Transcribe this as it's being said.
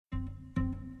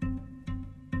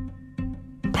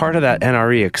part of that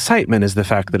NRE excitement is the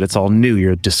fact that it's all new,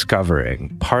 you're discovering.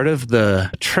 Part of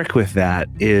the trick with that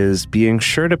is being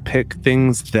sure to pick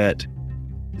things that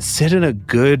sit in a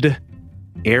good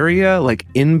area, like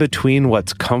in between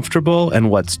what's comfortable and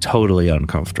what's totally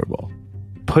uncomfortable.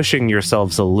 Pushing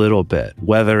yourselves a little bit,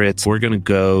 whether it's we're going to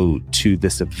go to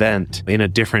this event in a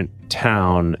different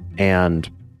town and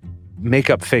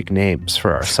make up fake names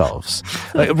for ourselves.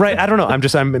 Right? I don't know.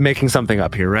 I'm making something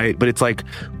up here, right? But it's like,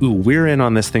 ooh, we're in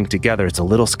on this thing together. It's a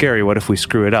little scary. What if we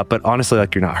screw it up? But honestly,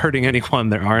 like, you're not hurting anyone.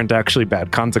 There aren't actually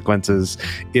bad consequences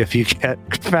if you get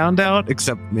found out,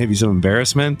 except maybe some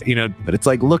embarrassment, but it's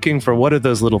like looking for what are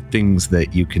those little things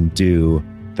that you can do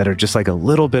that are just like a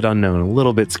little bit unknown, a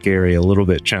little bit scary, a little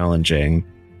bit challenging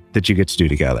that you get to do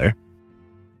together.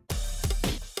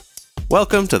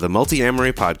 Welcome to the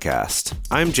Multi-Amory Podcast.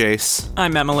 I'm Jace.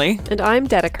 I'm Emily. And I'm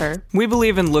Dedeker. We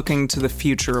believe in looking to the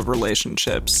future of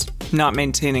relationships, not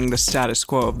maintaining the status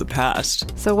quo of the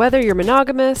past. So whether you're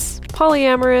monogamous,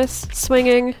 polyamorous,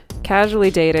 swinging,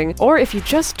 casually dating, or if you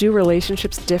just do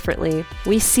relationships differently,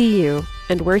 we see you,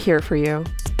 and we're here for you.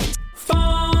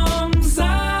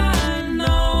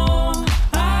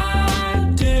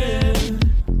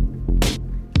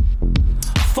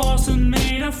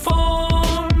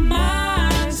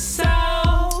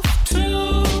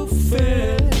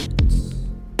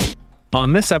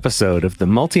 On this episode of the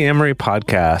Multi-Amory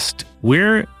Podcast,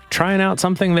 we're trying out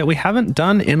something that we haven't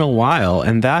done in a while,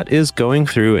 and that is going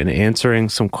through and answering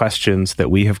some questions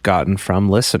that we have gotten from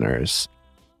listeners.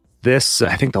 This,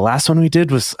 I think the last one we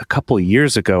did was a couple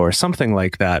years ago or something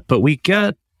like that, but we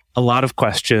get a lot of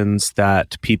questions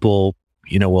that people,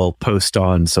 will post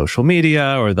on social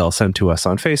media, or they'll send to us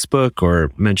on Facebook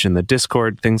or mention the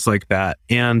Discord, things like that.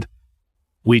 And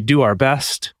we do our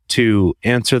best to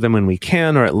answer them when we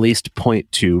can, or at least point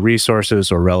to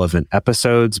resources or relevant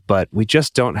episodes, but we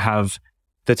just don't have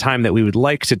the time that we would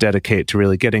like to dedicate to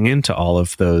really getting into all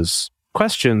of those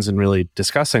questions and really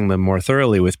discussing them more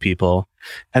thoroughly with people.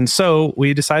 And so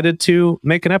we decided to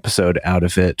make an episode out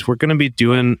of it. We're going to be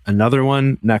doing another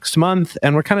one next month,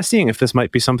 and we're kind of seeing if this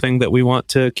might be something that we want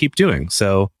to keep doing.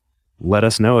 So let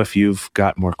us know if you've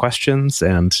got more questions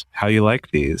and how you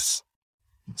like these.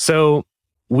 So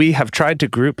we have tried to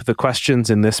group the questions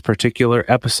in this particular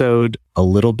episode a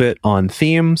little bit on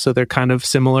theme, so they're kind of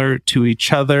similar to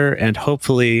each other, and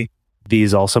hopefully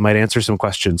these also might answer some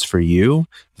questions for you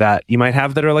that you might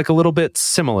have that are like a little bit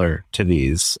similar to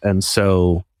these. And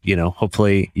so,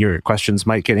 hopefully your questions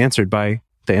might get answered by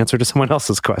the answer to someone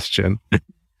else's question.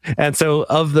 And so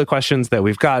of the questions that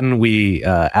we've gotten, we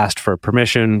asked for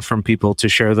permission from people to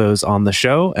share those on the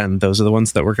show, and those are the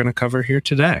ones that we're going to cover here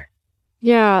today.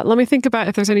 Yeah, let me think about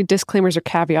if there's any disclaimers or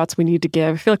caveats we need to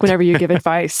give. I feel like whenever you give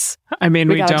advice, we're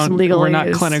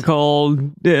not clinical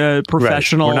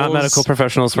professionals. Right. We're not medical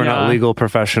professionals. We're not legal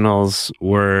professionals.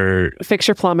 We're... Fix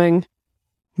your plumbing.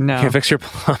 No. Can't fix your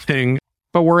plumbing.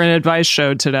 But we're an advice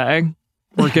show today.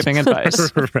 We're giving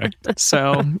advice. Right.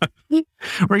 So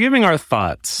we're giving our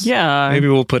thoughts. Yeah. Maybe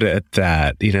we'll put it at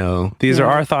that. These are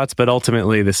our thoughts, but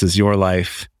ultimately this is your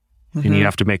life. Mm-hmm. And you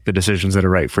have to make the decisions that are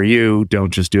right for you.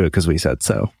 Don't just do it because we said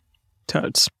so.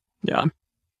 Totes. Yeah.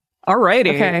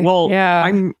 Alrighty. Okay. Well, yeah.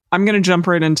 I'm going to jump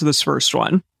right into this first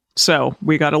one. So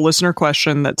we got a listener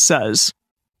question that says,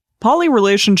 poly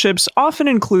relationships often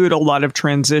include a lot of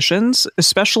transitions,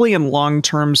 especially in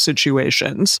long-term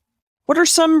situations. What are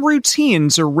some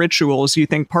routines or rituals you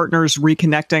think partners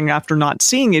reconnecting after not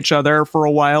seeing each other for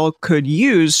a while could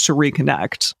use to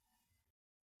reconnect?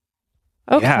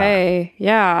 Okay.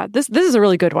 Yeah. This is a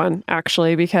really good one,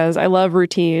 actually, because I love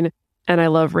routine and I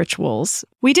love rituals.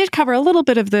 We did cover a little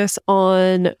bit of this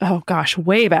on,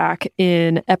 way back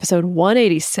in episode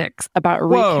 186 about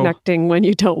reconnecting when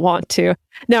you don't want to.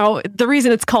 Now, the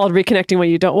reason it's called reconnecting when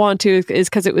you don't want to is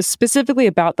because it was specifically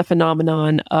about the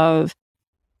phenomenon of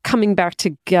coming back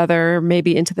together,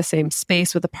 maybe into the same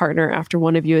space with a partner after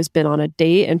one of you has been on a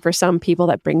date. And for some people,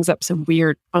 that brings up some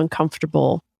weird,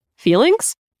 uncomfortable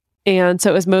feelings. And so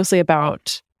it was mostly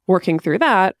about working through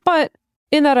that. But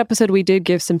in that episode, we did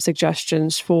give some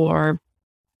suggestions for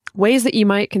ways that you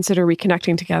might consider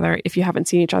reconnecting together if you haven't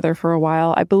seen each other for a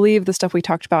while. I believe the stuff we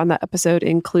talked about in that episode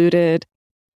included,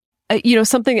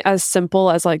 something as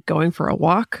simple as like going for a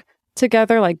walk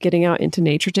together, like getting out into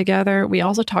nature together. We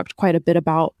also talked quite a bit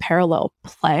about parallel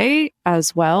play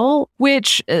as well,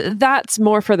 which that's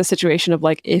more for the situation of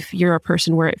like if you're a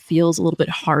person where it feels a little bit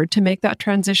hard to make that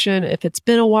transition, if it's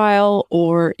been a while,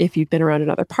 or if you've been around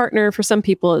another partner. For some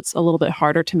people, it's a little bit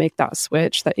harder to make that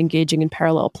switch, that engaging in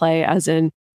parallel play, as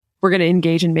in we're going to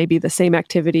engage in maybe the same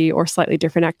activity or slightly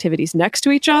different activities next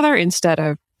to each other instead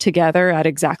of together at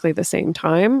exactly the same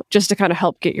time, just to kind of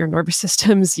help get your nervous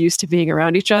systems used to being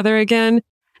around each other again.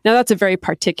 Now, that's a very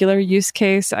particular use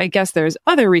case. I guess there's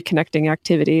other reconnecting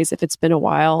activities if it's been a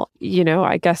while,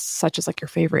 I guess such as like your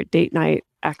favorite date night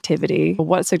activity.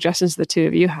 What suggestions do the two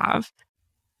of you have?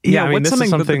 Yeah, what's something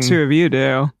that the two of you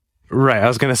do? Right. I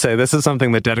was going to say, this is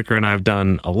something that Dedeker and I have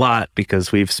done a lot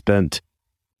because we've spent,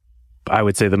 I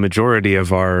would say, the majority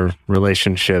of our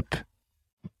relationship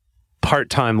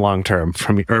part-time long-term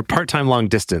or part-time long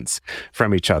distance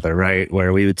from each other, right?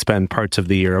 Where we would spend parts of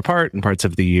the year apart and parts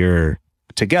of the year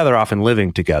together, often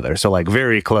living together. So like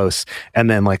very close and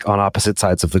then like on opposite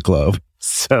sides of the globe.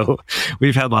 So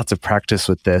we've had lots of practice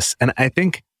with this. And I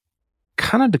think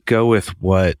kind of to go with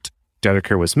what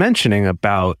Dedeker was mentioning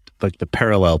about like the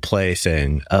parallel play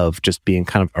thing of just being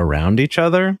kind of around each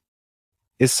other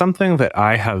is something that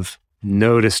I have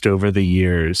noticed over the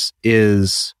years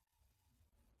is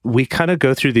we kind of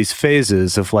go through these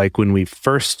phases of like when we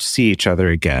first see each other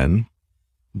again,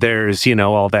 there's,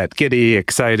 all that giddy,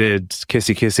 excited,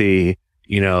 kissy,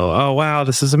 oh, wow,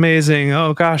 this is amazing.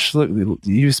 Oh, gosh, look,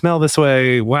 you smell this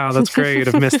way. Wow, that's great.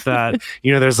 I've missed that.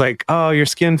 There's like, oh, your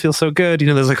skin feels so good.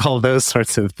 There's like all those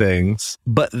sorts of things.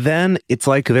 But then it's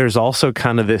like there's also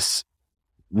kind of this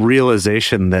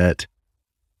realization that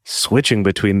switching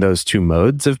between those two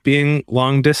modes of being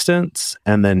long distance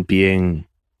and then being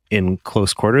in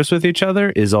close quarters with each other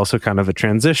is also kind of a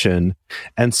transition.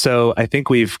 And so I think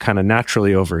we've kind of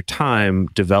naturally over time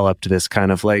developed this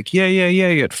kind of like, yeah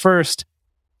at first.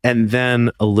 And then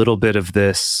a little bit of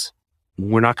this,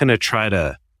 we're not going to try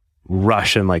to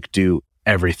rush and like do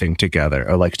everything together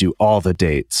or like do all the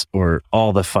dates or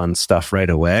all the fun stuff right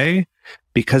away,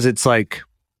 because it's like,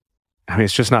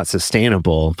 it's just not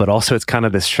sustainable, but also it's kind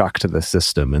of this shock to the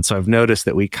system. And so I've noticed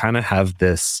that we kind of have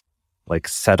this like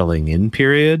settling in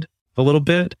period a little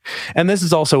bit. And this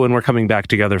is also when we're coming back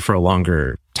together for a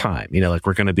longer time, like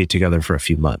we're going to be together for a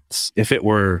few months. If it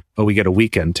were, we get a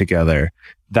weekend together,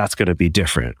 that's going to be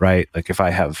different, right? Like if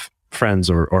I have friends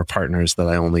or partners that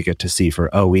I only get to see for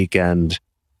a weekend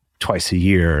twice a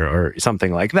year or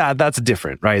something like that, that's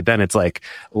different, right? Then it's like,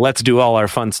 let's do all our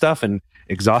fun stuff and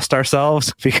exhaust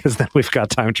ourselves because then we've got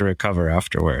time to recover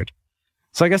afterward.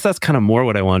 So I guess that's kind of more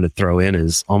what I wanted to throw in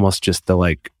is almost just the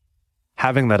like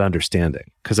having that understanding.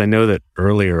 Because I know that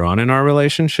earlier on in our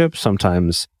relationship,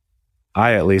 sometimes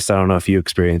I don't know if you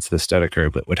experienced this,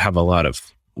 Dedeker, but would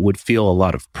feel a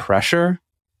lot of pressure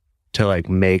to like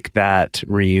make that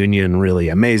reunion really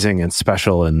amazing and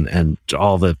special and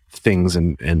all the things.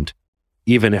 And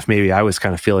even if maybe I was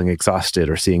kind of feeling exhausted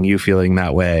or seeing you feeling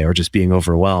that way or just being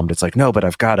overwhelmed, it's like, no, but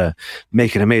I've got to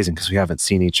make it amazing because we haven't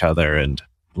seen each other, and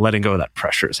letting go of that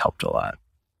pressure has helped a lot.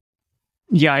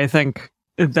 Yeah, I think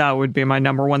that would be my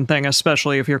number one thing,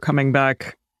 especially if you're coming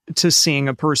back to seeing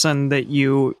a person that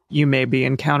you may be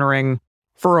encountering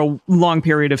for a long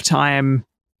period of time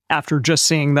after just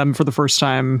seeing them for the first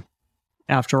time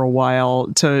after a while,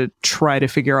 to try to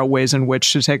figure out ways in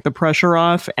which to take the pressure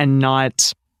off and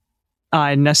not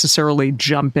necessarily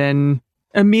jump in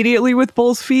immediately with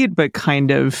both feet, but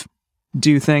kind of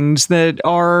do things that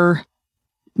are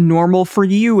normal for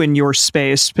you in your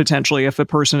space, potentially if a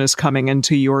person is coming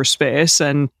into your space,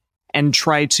 and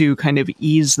try to kind of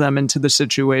ease them into the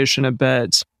situation a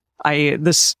bit.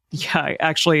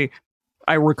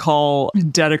 I recall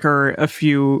Dedeker a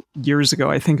few years ago.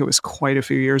 I think it was quite a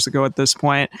few years ago at this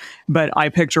point, but I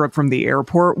picked her up from the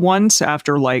airport once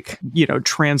after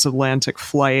transatlantic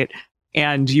flight,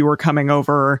 and you were coming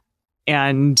over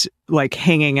and like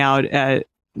hanging out at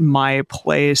my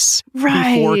place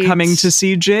before coming to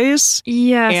see Jace.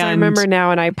 Yes, I remember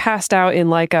now. And I passed out in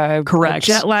like a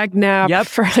jet lag nap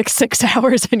for like 6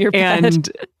 hours in your bed.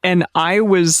 And I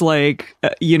was like,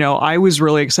 I was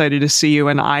really excited to see you.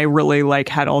 And I really like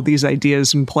had all these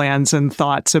ideas and plans and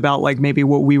thoughts about like maybe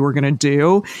what we were going to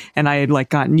do. And I had like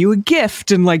gotten you a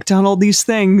gift and like done all these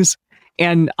things.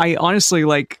 And I honestly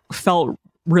like felt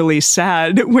really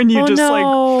sad when you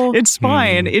it's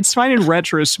fine. It's fine in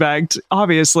retrospect,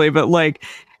 obviously, but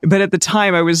at the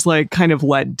time I was like kind of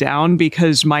let down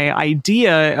because my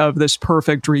idea of this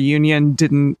perfect reunion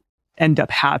didn't end up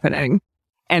happening.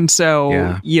 And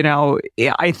so,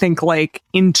 I think like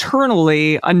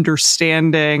internally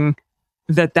understanding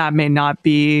that may not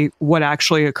be what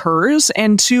actually occurs,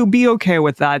 and to be okay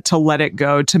with that, to let it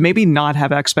go, to maybe not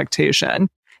have expectation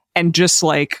and just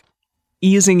like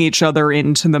easing each other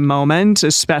into the moment,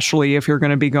 especially if you're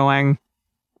going to be going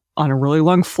on a really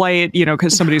long flight,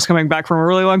 because somebody's coming back from a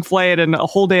really long flight and a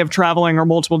whole day of traveling or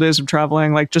multiple days of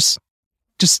traveling, like just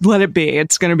let it be.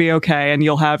 It's going to be okay. And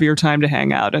you'll have your time to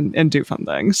hang out and do fun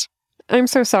things. I'm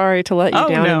so sorry to let you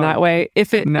down in that way.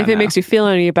 If it makes you feel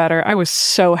any better, I was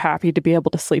so happy to be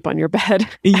able to sleep on your bed.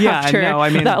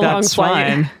 That's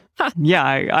fine.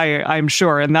 Yeah, I'm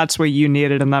sure. And that's what you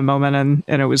needed in that moment.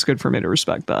 And it was good for me to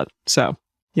respect that. So,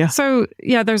 yeah. So,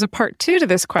 yeah, there's a part 2 to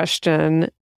this question,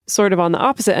 sort of on the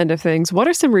opposite end of things. What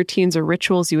are some routines or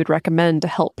rituals you would recommend to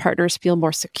help partners feel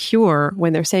more secure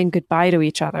when they're saying goodbye to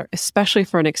each other, especially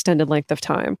for an extended length of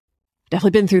time?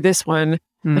 Definitely been through this one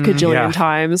a gajillion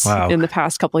times in the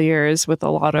past couple of years with a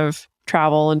lot of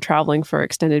travel and traveling for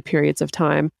extended periods of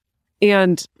time.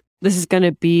 And this is going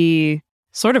to be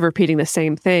sort of repeating the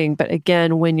same thing. But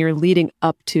again, when you're leading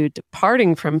up to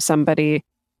departing from somebody,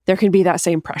 there can be that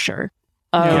same pressure.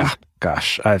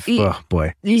 Gosh, so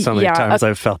many times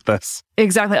I've felt this.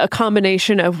 Exactly. A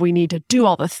combination of we need to do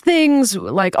all the things,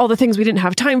 like all the things we didn't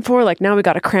have time for, like now we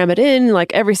got to cram it in,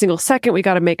 like every single second we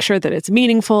got to make sure that it's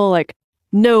meaningful, like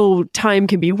no time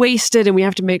can be wasted, and we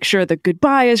have to make sure the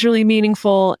goodbye is really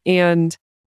meaningful. And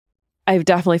I've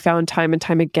definitely found time and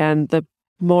time again, the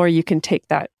more you can take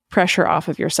that pressure off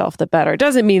of yourself, the better. It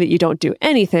doesn't mean that you don't do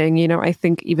anything. You know, I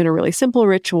think even a really simple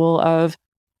ritual of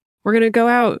we're going to go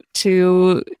out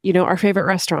to, our favorite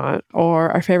restaurant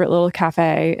or our favorite little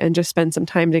cafe and just spend some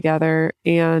time together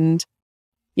and,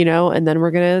 and then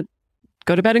we're going to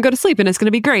go to bed and go to sleep and it's going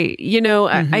to be great.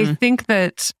 I think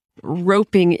that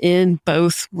roping in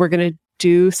both, we're going to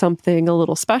do something a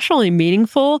little special and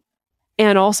meaningful.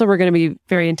 And also we're going to be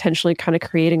very intentionally kind of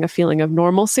creating a feeling of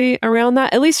normalcy around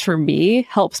that, at least for me,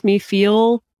 helps me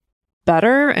feel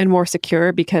better and more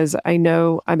secure because I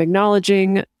know I'm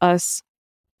acknowledging us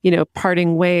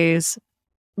parting ways,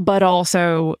 but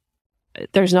also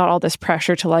there's not all this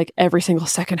pressure to like every single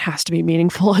second has to be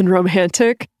meaningful and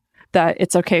romantic, that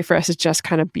it's okay for us to just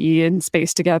kind of be in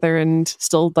space together and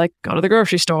still like go to the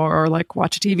grocery store or like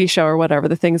watch a TV show or whatever,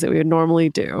 the things that we would normally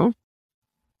do.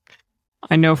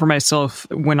 I know for myself,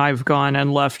 when I've gone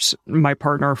and left my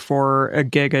partner for a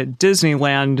gig at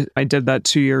Disneyland, I did that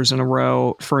 2 years in a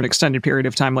row for an extended period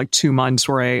of time, like 2 months,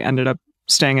 where I ended up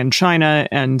staying in China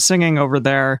and singing over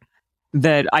there,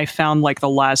 that I found like the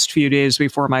last few days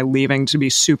before my leaving to be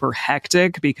super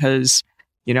hectic because,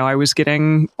 I was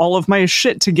getting all of my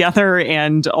shit together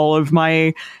and all of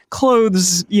my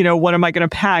clothes, what am I going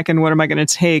to pack and what am I going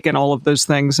to take and all of those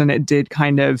things. And it did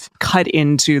kind of cut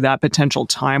into that potential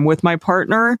time with my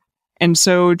partner. And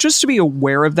so just to be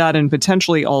aware of that, and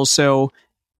potentially also,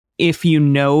 if you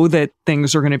know that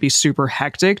things are going to be super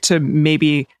hectic, to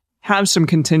maybe have some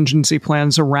contingency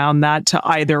plans around that to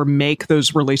either make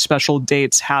those really special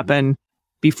dates happen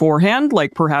beforehand,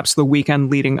 like perhaps the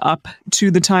weekend leading up to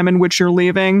the time in which you're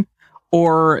leaving,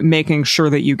 or making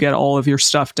sure that you get all of your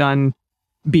stuff done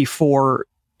before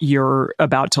you're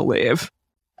about to leave.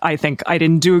 I think I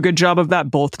didn't do a good job of that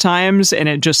both times, and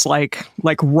it just like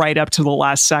right up to the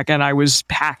last second, I was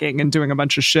packing and doing a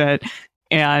bunch of shit,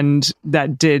 and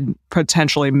that did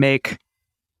potentially make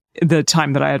the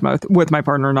time that I had with my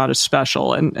partner not as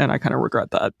special, and I kind of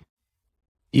regret that.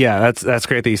 Yeah, that's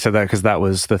great that you said that, because that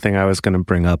was the thing I was going to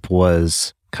bring up,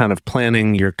 was kind of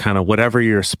planning your kind of whatever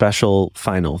your special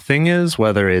final thing is,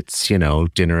 whether it's,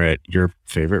 dinner at your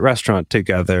favorite restaurant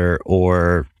together,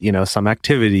 or, some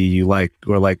activity you like,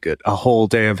 or like a whole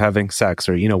day of having sex,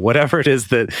 or, whatever it is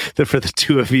that for the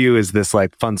two of you is this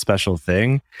like fun special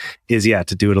thing, is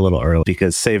to do it a little early,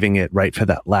 because saving it right for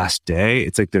that last day,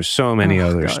 it's like there's so many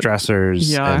other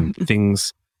stressors and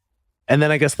things. And then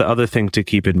I guess the other thing to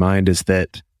keep in mind is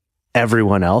that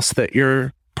everyone else that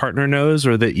your partner knows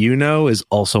or that is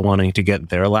also wanting to get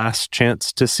their last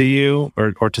chance to see you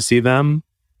or to see them.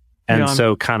 And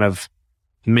so kind of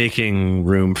making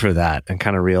room for that and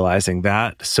kind of realizing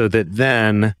that, so that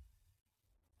then,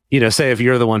 say if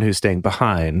you're the one who's staying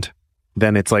behind,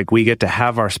 then it's like we get to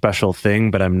have our special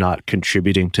thing, but I'm not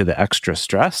contributing to the extra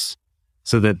stress,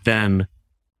 so that then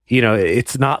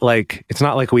it's not like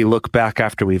we look back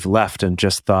after we've left and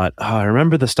just thought, oh, I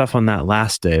remember the stuff on that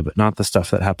last day, but not the stuff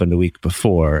that happened a week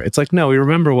before. It's like, no, we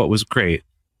remember what was great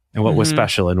and what was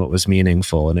special and what was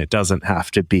meaningful. And it doesn't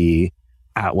have to be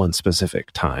at one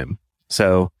specific time.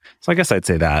 So I guess I'd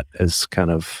say that is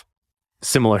kind of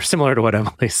similar to what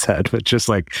Emily said, but just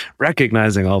like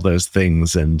recognizing all those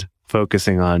things and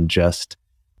focusing on just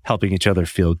helping each other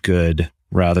feel good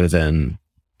rather than,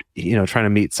 trying to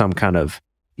meet some kind of,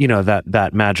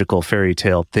 that magical fairy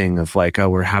tale thing of like, oh,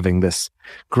 we're having this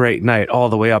great night all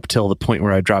the way up till the point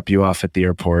where I drop you off at the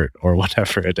airport or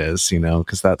whatever it is,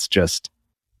 because that's just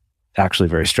actually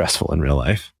very stressful in real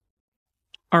life.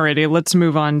 Alrighty, let's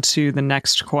move on to the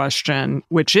next question,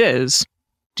 which is,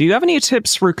 do you have any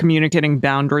tips for communicating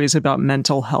boundaries about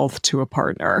mental health to a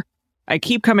partner? I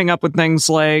keep coming up with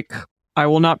things like, I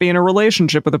will not be in a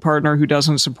relationship with a partner who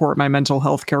doesn't support my mental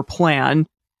health care plan.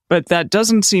 But that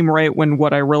doesn't seem right when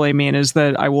what I really mean is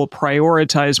that I will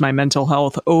prioritize my mental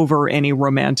health over any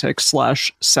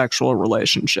romantic/sexual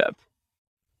relationship.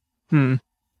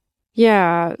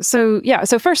 Yeah. So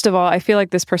first of all, I feel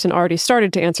like this person already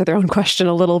started to answer their own question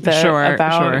a little bit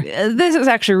about this is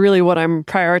actually really what I'm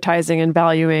prioritizing and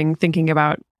valuing, thinking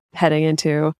about heading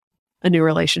into a new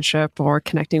relationship or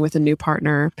connecting with a new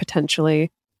partner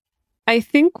potentially. I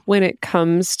think when it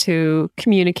comes to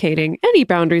communicating any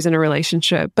boundaries in a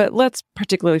relationship, but let's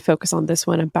particularly focus on this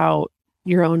one about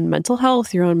your own mental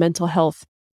health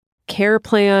care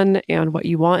plan and what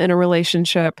you want in a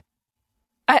relationship.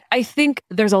 I think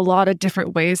there's a lot of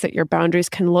different ways that your boundaries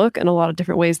can look and a lot of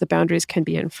different ways the boundaries can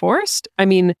be enforced. I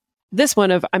mean, this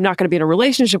one of I'm not going to be in a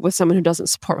relationship with someone who doesn't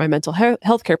support my mental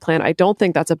health care plan, I don't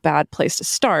think that's a bad place to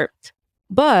start.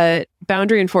 But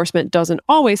boundary enforcement doesn't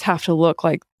always have to look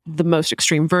like the most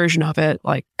extreme version of it,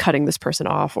 like cutting this person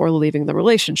off or leaving the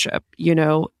relationship. You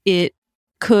know, it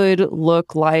could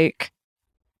look like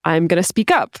I'm going to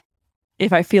speak up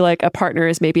if I feel like a partner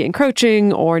is maybe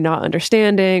encroaching or not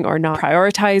understanding or not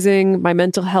prioritizing my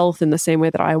mental health in the same way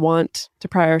that I want to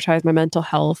prioritize my mental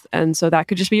health. And so that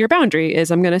could just be your boundary is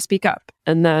I'm going to speak up.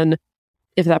 And then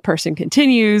if that person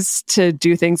continues to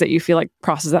do things that you feel like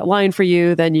crosses that line for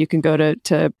you, then you can go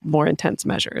to more intense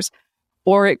measures.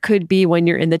 Or it could be when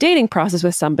you're in the dating process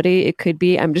with somebody, it could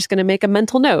be, I'm just going to make a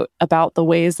mental note about the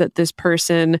ways that this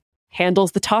person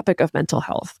handles the topic of mental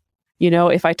health. You know,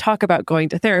 if I talk about going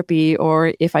to therapy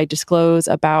or if I disclose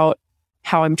about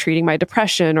how I'm treating my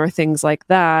depression or things like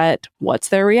that, what's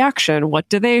their reaction? What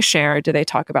do they share? Do they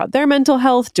talk about their mental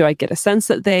health? Do I get a sense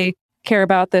that they care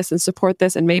about this and support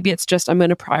this? And maybe it's just I'm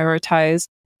going to prioritize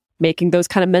making those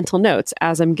kind of mental notes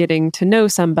as I'm getting to know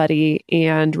somebody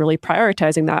and really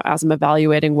prioritizing that as I'm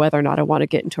evaluating whether or not I want to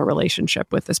get into a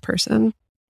relationship with this person.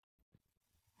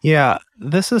 Yeah,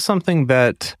 this is something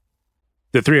that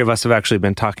the three of us have actually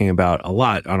been talking about a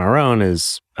lot on our own,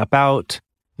 is about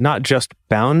not just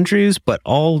boundaries, but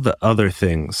all the other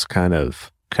things kind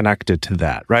of connected to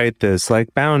that, right? There's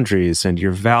like boundaries and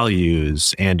your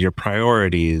values and your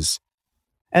priorities.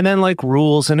 And then like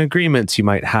rules and agreements you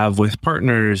might have with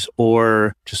partners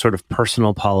or just sort of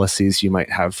personal policies you might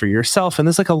have for yourself. And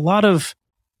there's like a lot of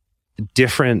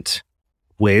different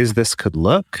ways this could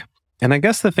look. And I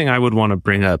guess the thing I would want to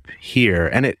bring up here,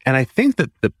 and I think that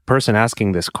the person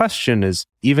asking this question is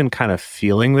even kind of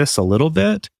feeling this a little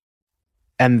bit,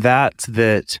 and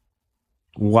that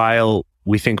while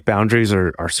we think boundaries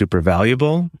are super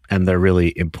valuable and they're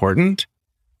really important,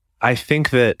 I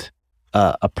think that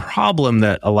a problem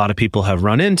that a lot of people have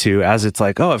run into as it's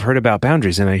like, oh, I've heard about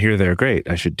boundaries and I hear they're great,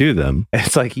 I should do them.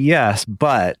 It's like, yes,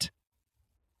 but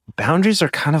boundaries are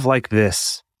kind of like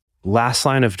this last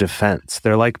line of defense.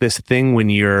 They're like this thing when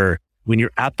you're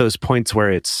at those points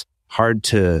where it's hard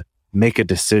to make a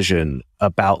decision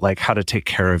about like how to take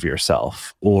care of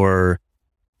yourself, or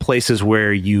places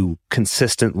where you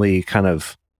consistently kind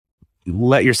of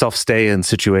let yourself stay in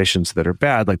situations that are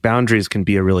bad. Like boundaries can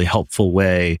be a really helpful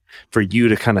way for you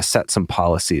to kind of set some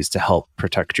policies to help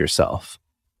protect yourself.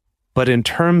 But in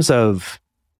terms of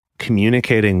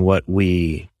communicating what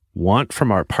we want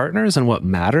from our partners and what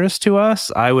matters to us,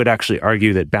 I would actually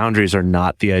argue that boundaries are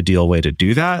not the ideal way to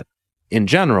do that in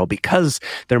general, because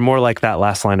they're more like that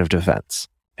last line of defense.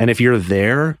 And if you're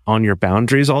there on your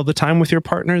boundaries all the time with your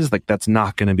partners, like that's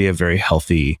not going to be a very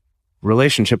healthy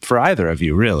relationship for either of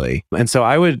you, really. And so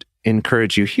I would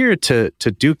encourage you here to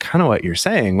do kind of what you're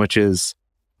saying, which is,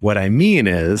 what I mean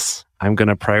is I'm going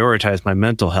to prioritize my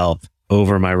mental health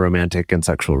over my romantic and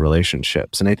sexual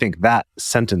relationships. And I think that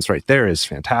sentence right there is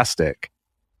fantastic.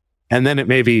 And then it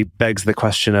maybe begs the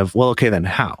question of, well, okay, then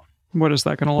how? What is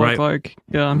that going to look like?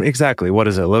 Yeah, exactly. What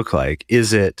does it look like?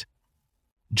 Is it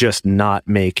just not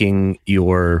making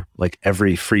your like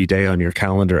every free day on your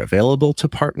calendar available to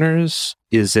partners?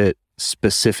 Is it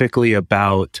specifically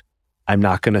about, I'm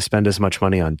not going to spend as much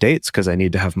money on dates because I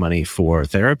need to have money for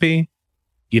therapy,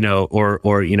 or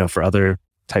for other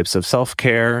types of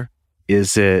self-care?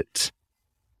 Is it,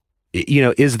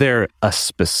 is there a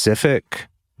specific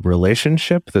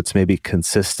relationship that's maybe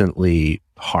consistently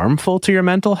harmful to your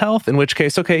mental health? In which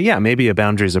case, okay, yeah, maybe a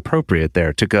boundary is appropriate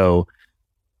there to go,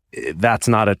 that's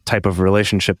not a type of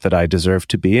relationship that I deserve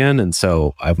to be in, and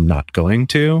so I'm not going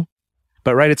to.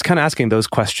 But right, it's kind of asking those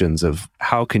questions of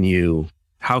how can you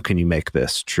make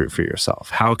this true for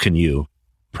yourself? How can you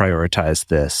prioritize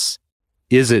this?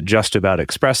 Is it just about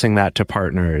expressing that to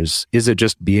partners? Is it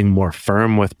just being more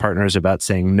firm with partners about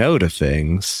saying no to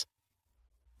things?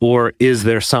 Or is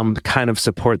there some kind of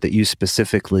support that you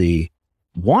specifically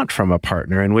want from a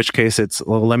partner, in which case it's,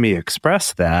 well, let me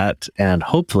express that. And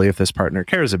hopefully if this partner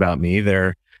cares about me,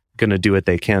 they're going to do what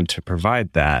they can to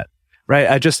provide that. Right.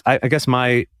 I guess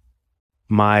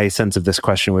my sense of this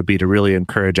question would be to really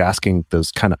encourage asking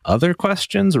those kind of other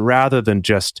questions rather than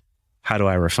just, how do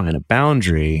I refine a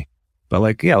boundary? But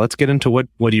like, yeah, let's get into what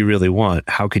do you really want?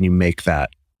 How can you make that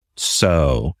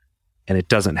so? And it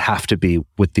doesn't have to be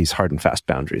with these hard and fast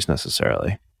boundaries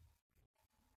necessarily.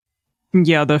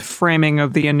 Yeah, the framing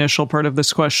of the initial part of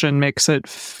this question makes it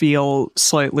feel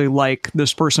slightly like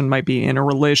this person might be in a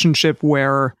relationship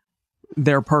where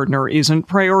their partner isn't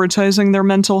prioritizing their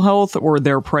mental health, or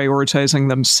they're prioritizing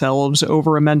themselves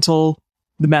over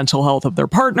the mental health of their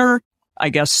partner, I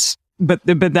guess. But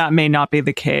that may not be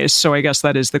the case. So I guess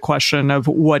that is the question of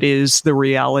what is the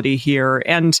reality here.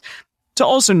 And to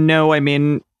also know, I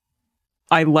mean,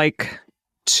 I like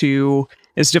to,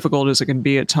 as difficult as it can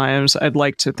be at times, I'd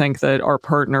like to think that our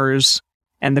partners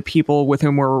and the people with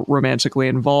whom we're romantically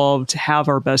involved have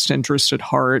our best interest at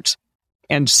heart.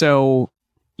 And so,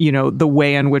 you know, the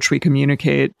way in which we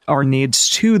communicate our needs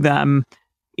to them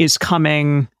is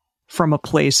coming from a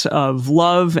place of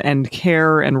love and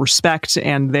care and respect.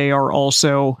 And they are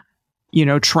also, you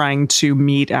know, trying to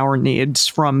meet our needs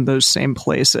from those same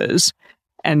places.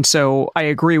 And so I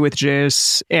agree with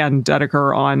Jace and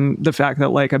Dedeker on the fact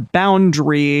that, like, a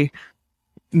boundary,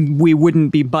 we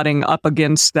wouldn't be butting up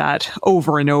against that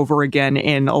over and over again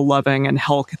in a loving and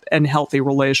healthy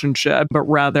relationship, but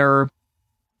rather,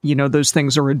 you know, those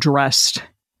things are addressed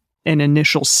in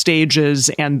initial stages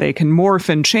and they can morph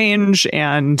and change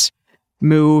and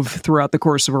move throughout the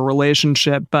course of a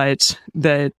relationship, but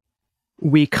that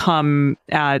we come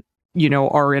at, you know,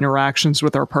 our interactions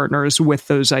with our partners with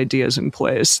those ideas in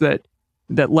place, that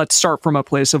let's start from a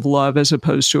place of love as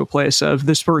opposed to a place of,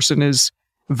 this person is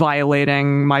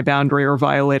violating my boundary or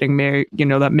violating me. You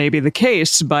know, that may be the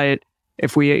case, but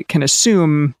if we can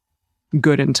assume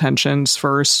good intentions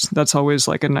first, that's always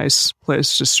like a nice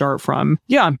place to start from.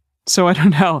 Yeah. So I don't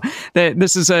know, that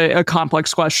this is a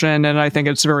complex question, and I think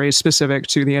it's very specific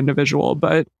to the individual,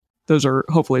 but those are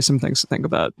hopefully some things to think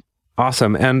about.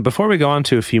 Awesome. And before we go on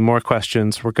to a few more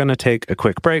questions, we're going to take a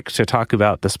quick break to talk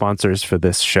about the sponsors for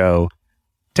this show.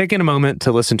 Taking a moment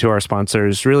to listen to our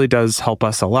sponsors really does help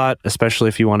us a lot, especially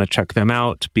if you want to check them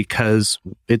out, because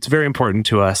it's very important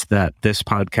to us that this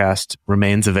podcast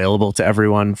remains available to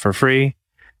everyone for free.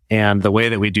 And the way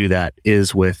that we do that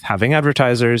is with having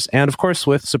advertisers and, of course,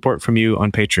 with support from you on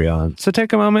Patreon. So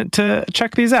take a moment to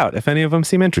check these out if any of them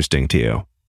seem interesting to you.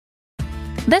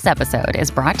 This episode is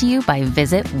brought to you by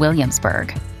Visit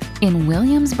Williamsburg. In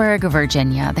Williamsburg,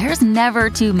 Virginia, there's never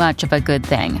too much of a good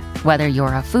thing. Whether you're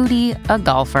a foodie, a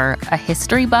golfer, a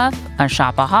history buff, a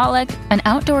shopaholic, an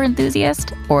outdoor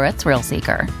enthusiast, or a thrill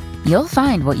seeker, you'll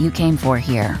find what you came for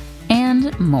here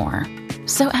and more.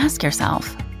 So ask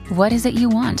yourself, what is it you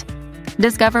want?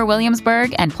 Discover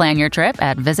Williamsburg and plan your trip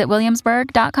at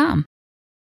visitwilliamsburg.com.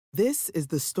 This is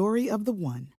the story of the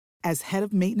one. As head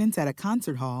of maintenance at a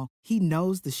concert hall, he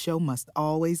knows the show must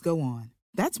always go on.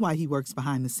 That's why he works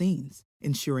behind the scenes,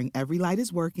 ensuring every light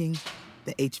is working,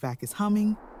 the HVAC is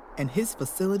humming, and his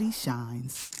facility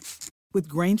shines. With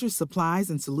Grainger's supplies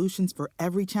and solutions for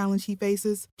every challenge he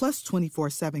faces, plus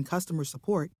 24/7 customer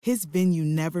support, his venue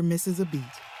never misses a beat.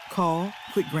 Call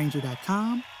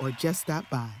quickgrainger.com or just stop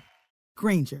by.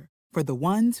 Grainger, for the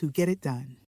ones who get it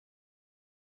done.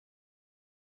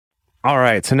 All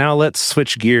right, so now let's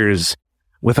switch gears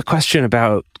with a question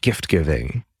about gift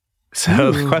giving.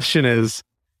 So the question is,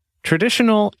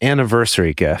 traditional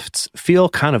anniversary gifts feel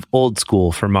kind of old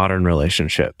school for modern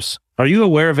relationships. Are you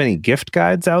aware of any gift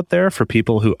guides out there for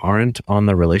people who aren't on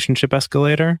the relationship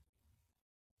escalator?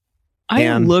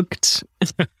 I looked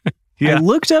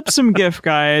up some gift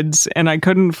guides and I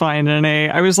couldn't find any.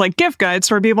 I was like, gift guides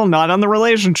for people not on the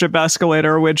relationship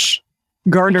escalator, which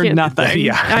garnered nothing.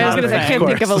 Yeah, I was going to say, I can't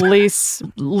think of a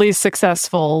least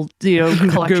successful,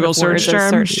 collection Google of search words as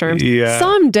term. search terms. Yeah.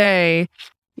 Someday,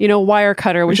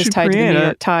 Wirecutter, which is tied to the New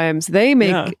York Times, they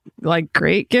make like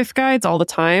great gift guides all the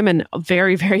time, and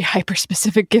very, very hyper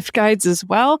specific gift guides as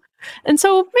well. And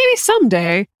so maybe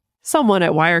someday someone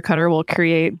at Wirecutter will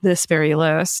create this very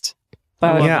list.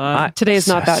 But today is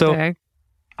not that day.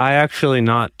 I actually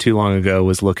not too long ago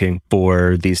was looking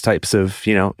for these types of,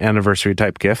 anniversary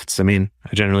type gifts. I mean,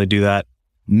 I generally do that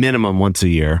minimum once a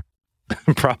year,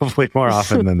 probably more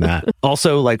often than that.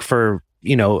 Also, like for,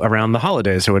 around the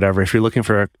holidays or whatever, if you're looking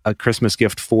for a Christmas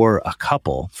gift for a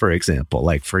couple, for example,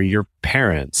 like for your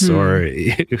parents or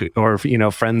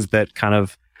friends that kind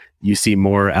of you see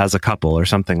more as a couple or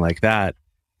something like that,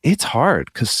 it's hard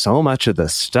because so much of the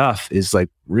stuff is like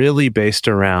really based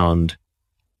around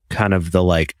kind of the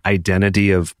like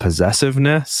identity of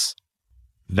possessiveness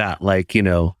that like, you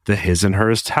know, the his and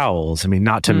hers towels. I mean,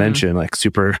 not to mention like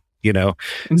super, you know,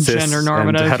 cis gender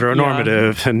normative, and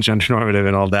heteronormative and gender normative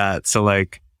and all that. So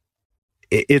like,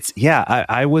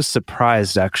 I was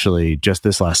surprised actually just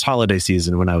this last holiday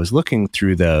season when I was looking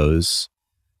through those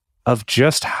of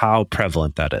just how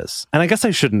prevalent that is. And I guess I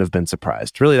shouldn't have been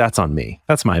surprised. Really, that's on me.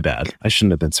 That's my bad. I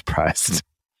shouldn't have been surprised.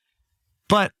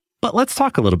 But let's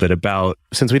talk a little bit about,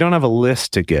 since we don't have a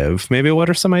list to give, maybe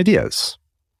what are some ideas?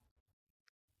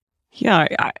 Yeah,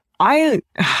 I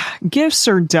gifts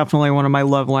are definitely one of my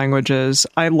love languages.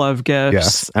 I love gifts.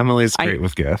 Yes, Emily's great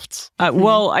with gifts.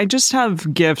 Well, I just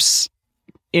have gifts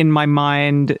in my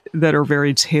mind that are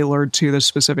very tailored to the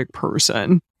specific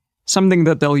person. Something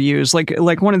that they'll use,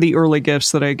 like one of the early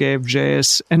gifts that I gave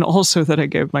Jace, and also that I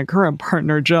gave my current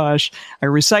partner Josh. I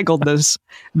recycled this,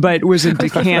 but it was a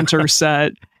decanter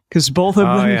set because both of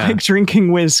them like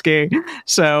drinking whiskey.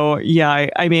 So yeah,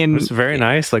 I mean, it's very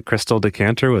nice, like crystal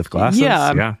decanter with glasses.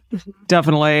 Yeah,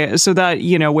 definitely. So that,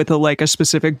 you know, with a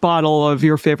specific bottle of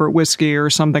your favorite whiskey or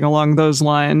something along those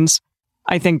lines,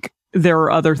 I think there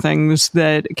are other things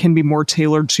that can be more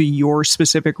tailored to your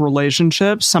specific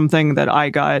relationship. Something that I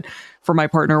got for my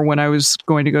partner when I was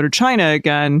going to go to China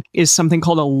again is something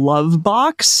called a love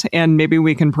box. And maybe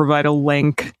we can provide a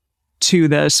link to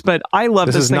this. But I love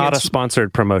this. This is not a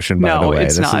sponsored promotion, by the way.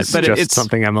 It's not. But it's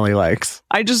something Emily likes.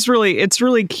 It's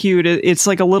really cute. It's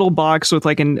like a little box with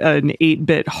like an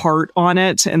 8-bit heart on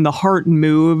it. And the heart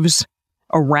moves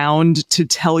around to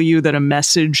tell you that a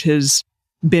message has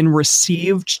been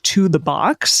received to the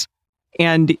box,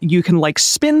 and you can like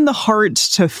spin the heart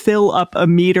to fill up a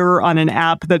meter on an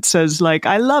app that says like,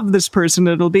 I love this person.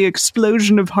 It'll be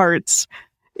explosion of hearts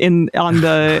on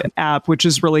the app, which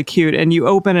is really cute. And you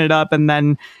open it up and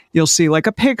then you'll see like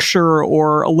a picture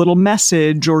or a little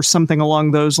message or something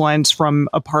along those lines from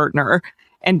a partner.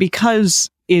 And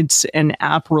because it's an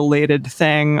app related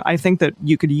thing, I think that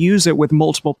you could use it with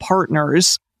multiple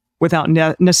partners without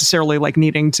necessarily like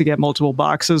needing to get multiple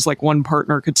boxes. Like one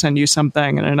partner could send you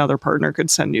something and another partner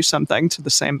could send you something to the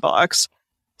same box.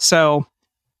 So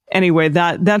anyway,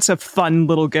 that's a fun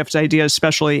little gift idea,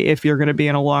 especially if you're going to be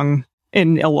in a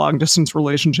long distance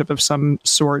relationship of some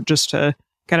sort, just to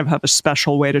kind of have a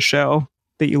special way to show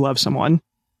that you love someone.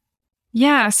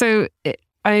 Yeah. So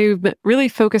I'm really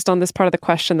focused on this part of the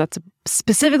question that's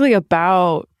specifically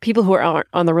about people who are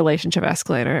on the relationship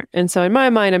escalator. And so in my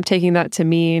mind, I'm taking that to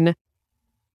mean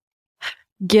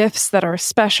gifts that are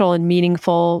special and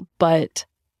meaningful, but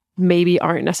maybe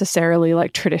aren't necessarily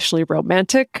like traditionally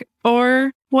romantic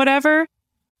or whatever.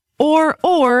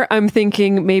 Or I'm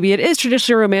thinking maybe it is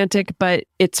traditionally romantic, but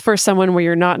it's for someone where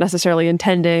you're not necessarily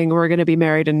intending we're going to be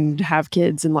married and have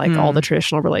kids and like all the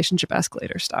traditional relationship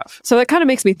escalator stuff. So that kind of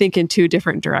makes me think in two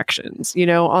different directions. You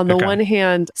know, on the one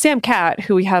hand, Sam Catt,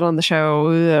 who we had on the show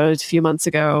a few months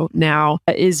ago now,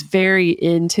 is very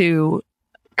into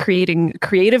creating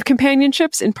creative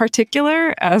companionships in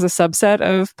particular as a subset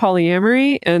of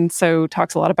polyamory. And so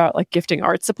talks a lot about like gifting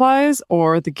art supplies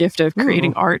or the gift of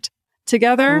creating art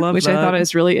together, which I thought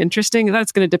is really interesting.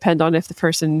 That's going to depend on if the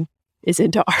person is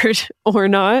into art or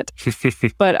not.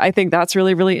 But I think that's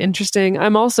really, really interesting.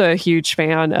 I'm also a huge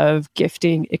fan of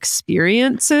gifting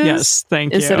experiences. Yes,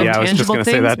 thank you. Instead of tangible things. I was just going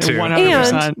to say that too.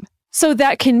 100%. And so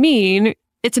that can mean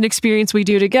it's an experience we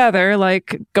do together,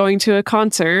 like going to a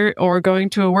concert or going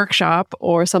to a workshop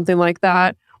or something like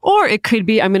that. Or it could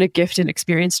be, I'm going to gift an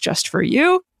experience just for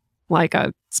you, like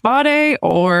a spa day,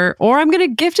 or I'm going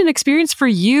to gift an experience for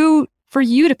you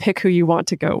to pick who you want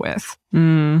to go with.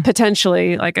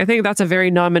 Potentially. Like, I think that's a very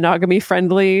non-monogamy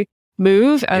friendly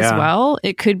move as well.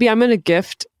 It could be, I'm going to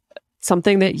gift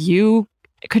something that you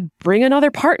could bring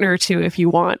another partner to if you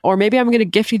want. Or maybe I'm going to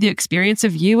gift you the experience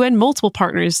of you and multiple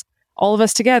partners, all of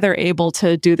us together, able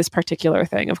to do this particular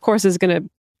thing. Of course, it's going to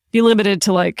be limited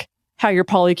to like how your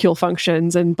polycule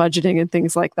functions and budgeting and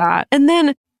things like that. And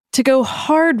then to go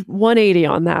hard 180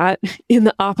 on that in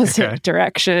the opposite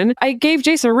direction, I gave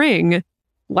Jace a ring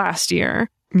last year.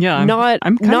 Yeah,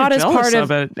 I'm not as part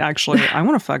of it. Actually, I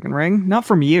want a fucking ring, not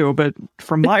from you, but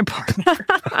from my partner.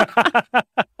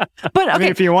 But okay, I mean,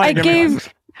 if you want, I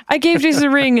gave Jace a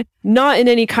ring, not in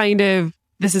any kind of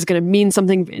this is going to mean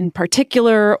something in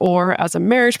particular or as a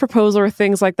marriage proposal or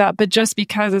things like that, but just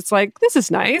because it's like, this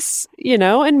is nice, you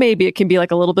know, and maybe it can be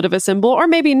like a little bit of a symbol or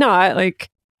maybe not. Like,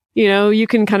 you know, you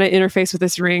can kind of interface with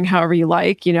this ring however you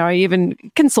like. You know, I even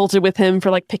consulted with him for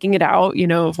like picking it out, you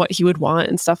know, of what he would want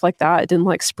and stuff like that. I didn't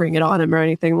like spring it on him or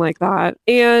anything like that.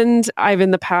 And I've in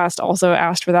the past also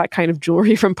asked for that kind of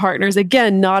jewelry from partners.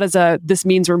 Again, not as a, this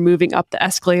means we're moving up the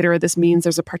escalator, or this means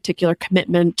there's a particular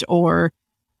commitment or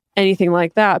anything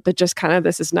like that, but just kind of,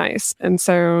 this is nice. And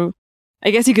so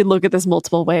I guess you could look at this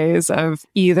multiple ways of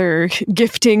either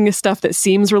gifting stuff that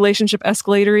seems relationship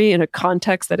escalatory in a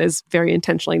context that is very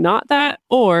intentionally not that,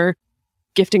 or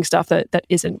gifting stuff that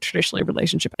isn't traditionally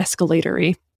relationship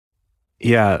escalatory.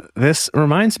 Yeah, this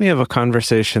reminds me of a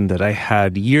conversation that I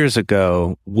had years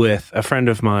ago with a friend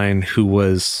of mine who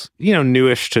was,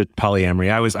 newish to polyamory.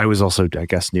 I was also, I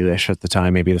guess, newish at the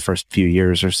time, maybe the first few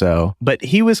years or so. But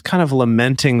he was kind of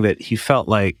lamenting that he felt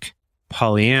like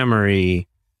polyamory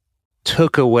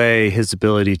took away his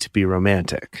ability to be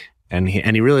romantic. And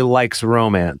he really likes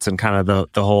romance and kind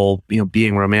of the whole,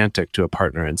 being romantic to a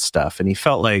partner and stuff. And he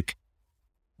felt like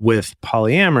with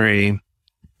polyamory,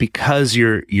 because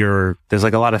there's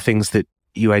like a lot of things that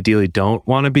you ideally don't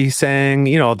want to be saying,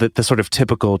 the sort of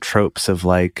typical tropes of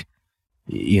like,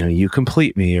 you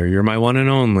complete me, or you're my one and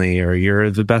only, or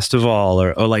you're the best of all,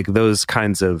 or like those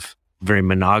kinds of very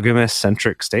monogamous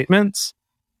centric statements.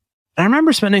 And I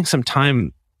remember spending some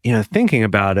time, thinking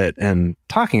about it and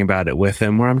talking about it with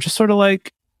him, where I'm just sort of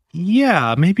like,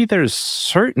 yeah, maybe there's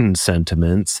certain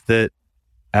sentiments that,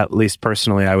 at least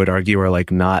personally, I would argue are like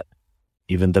not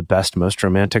even the best, most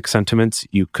romantic sentiments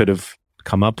you could have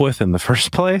come up with in the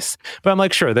first place. But I'm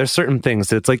like, sure, there's certain things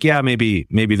that it's like, yeah, maybe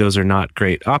those are not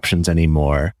great options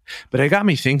anymore. But it got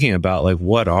me thinking about like,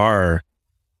 what are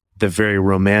the very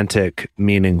romantic,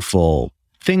 meaningful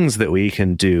things that we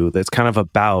can do that's kind of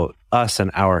about us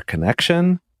and our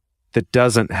connection, that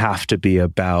doesn't have to be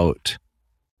about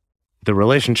the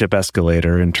relationship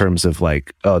escalator in terms of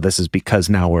like, oh, this is because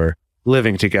now we're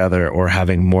living together or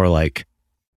having more like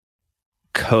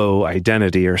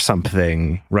co-identity or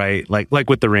something, right? Like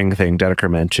with the ring thing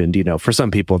Dedeker mentioned, for some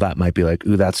people that might be like,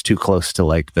 ooh, that's too close to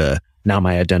like the, now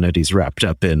my identity's wrapped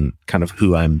up in kind of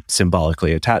who I'm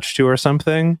symbolically attached to or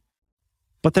something.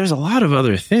 But there's a lot of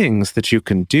other things that you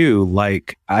can do.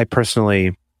 Like I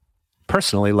personally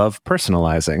love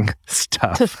personalizing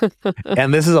stuff.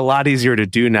 And this is a lot easier to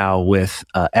do now with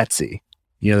Etsy.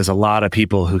 There's a lot of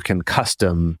people who can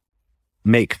custom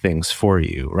make things for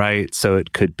you, right? So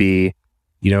it could be,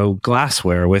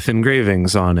 glassware with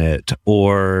engravings on it,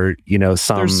 or,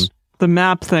 the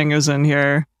map thing is in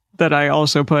here that I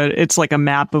also put. It's like a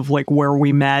map of like where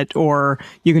we met, or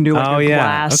you can do like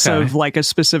glass of like a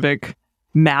specific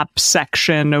map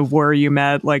section of where you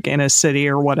met, like in a city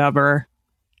or whatever.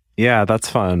 Yeah, that's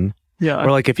fun. Yeah. Or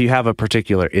like if you have a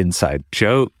particular inside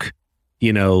joke,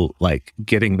 like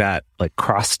getting that like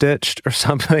cross-stitched or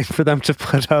something for them to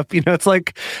put up. It's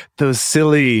like those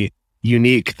silly,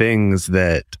 unique things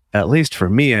that, at least for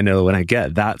me, I know when I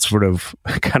get that sort of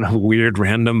kind of weird,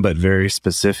 random, but very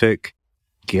specific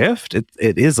gift, it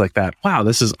is like that. Wow,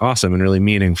 this is awesome and really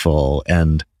meaningful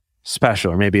and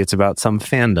special. Or maybe it's about some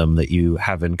fandom that you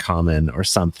have in common or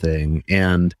something.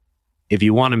 And if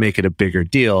you want to make it a bigger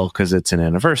deal because it's an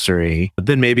anniversary,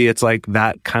 then maybe it's like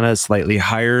that kind of slightly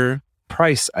higher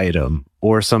price item,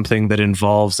 or something that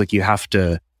involves like you have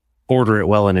to order it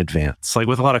well in advance. Like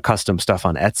with a lot of custom stuff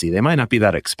on Etsy, they might not be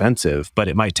that expensive, but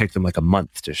it might take them like a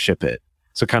month to ship it.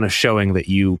 So kind of showing that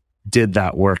you did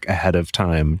that work ahead of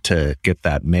time to get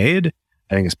that made,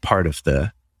 I think is part of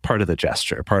the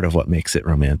gesture, part of what makes it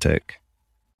romantic.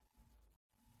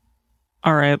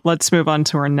 All right, let's move on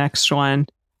to our next one.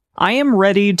 I am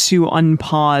ready to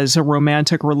unpause a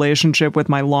romantic relationship with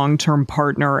my long-term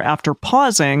partner after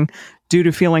pausing due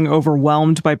to feeling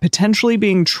overwhelmed by potentially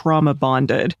being trauma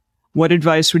bonded. What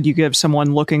advice would you give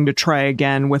someone looking to try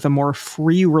again with a more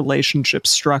free relationship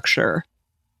structure?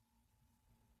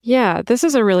 Yeah, this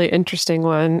is a really interesting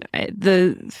one.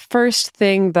 The first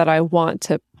thing that I want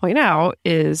to point out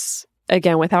is,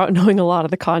 again, without knowing a lot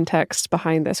of the context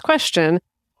behind this question,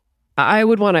 I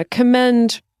would want to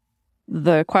commend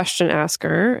the question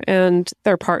asker and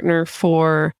their partner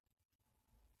for,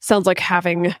 sounds like,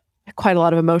 having quite a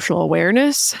lot of emotional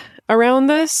awareness around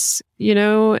this,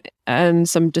 and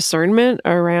some discernment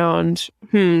around,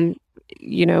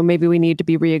 maybe we need to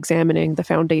be re-examining the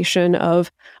foundation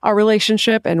of our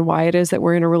relationship and why it is that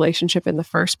we're in a relationship in the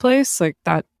first place. Like,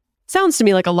 that sounds to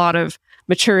me like a lot of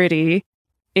maturity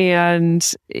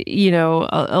and,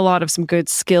 a lot of some good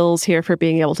skills here for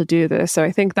being able to do this. So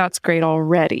I think that's great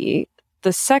already.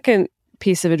 The second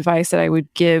piece of advice that I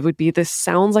would give would be, this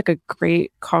sounds like a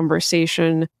great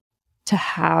conversation to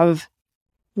have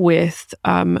with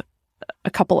a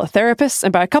couple of therapists.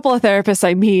 And by a couple of therapists,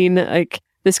 I mean, like,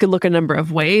 this could look a number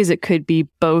of ways. It could be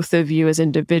both of you as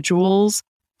individuals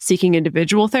seeking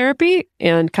individual therapy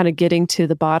and kind of getting to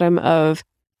the bottom of,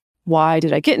 why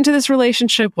did I get into this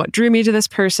relationship? What drew me to this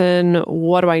person?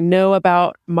 What do I know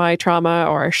about my trauma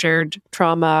or our shared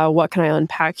trauma? What can I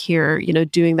unpack here?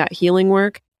 Doing that healing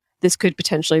work. this could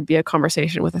potentially be a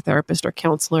conversation with a therapist or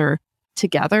counselor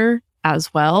together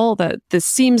as well. That this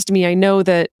seems to me, I know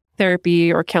that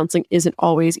therapy or counseling isn't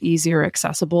always easy or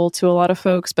accessible to a lot of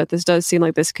folks, but this does seem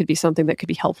like this could be something that could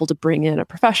be helpful to bring in a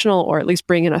professional or at least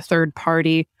bring in a third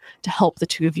party to help the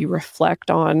two of you reflect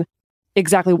on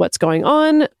exactly what's going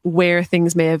on, where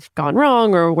things may have gone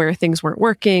wrong or where things weren't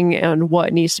working, and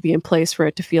what needs to be in place for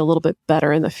it to feel a little bit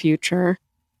better in the future.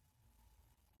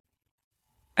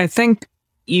 I think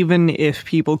even if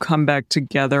people come back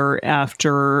together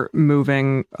after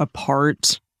moving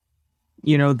apart,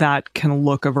 that can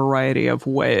look a variety of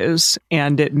ways,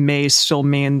 and it may still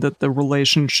mean that the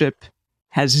relationship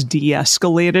has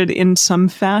de-escalated in some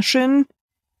fashion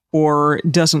or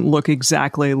doesn't look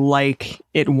exactly like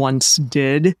it once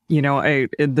did.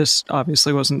 This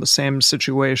obviously wasn't the same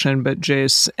situation, but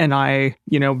Jace and I,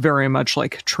 very much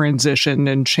like transitioned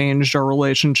and changed our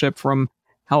relationship from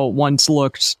how it once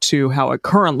looked to how it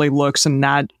currently looks. And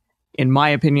that, in my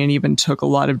opinion, even took a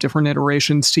lot of different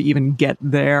iterations to even get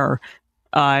there.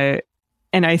 And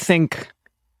I think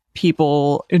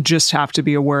people just have to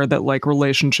be aware that like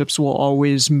relationships will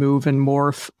always move and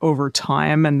morph over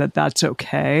time, and that's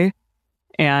okay.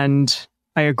 And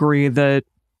I agree that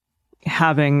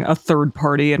having a third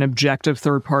party, an objective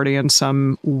third party in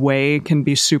some way can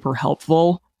be super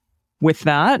helpful with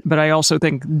that. But I also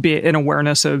think be an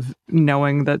awareness of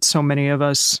knowing that so many of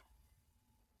us,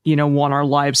 want our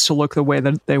lives to look the way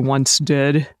that they once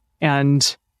did,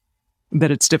 and that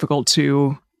it's difficult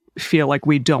to feel like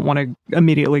we don't want to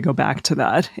immediately go back to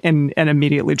that and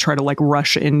immediately try to like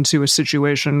rush into a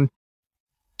situation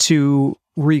to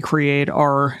recreate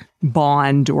our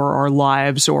bond or our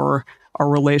lives or our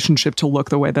relationship to look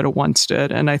the way that it once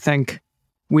did. And I think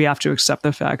we have to accept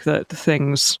the fact that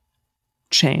things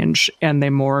change and they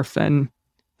morph. And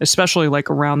especially like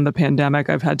around the pandemic,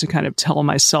 I've had to kind of tell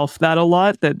myself that a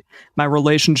lot, that my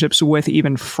relationships with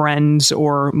even friends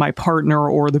or my partner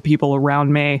or the people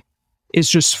around me is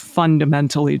just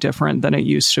fundamentally different than it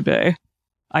used to be.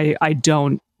 I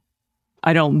don't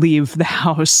leave the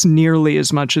house nearly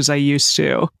as much as I used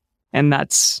to, and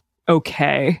that's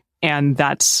okay. And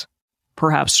that's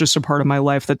perhaps just a part of my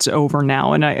life that's over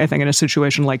now. And I think in a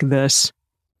situation like this,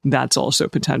 that's also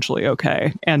potentially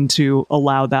okay. And to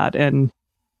allow that and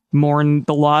mourn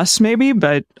the loss maybe,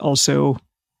 but also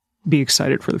be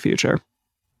excited for the future.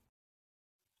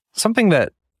 Something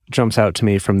that jumps out to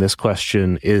me from this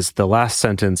question is the last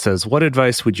sentence says, what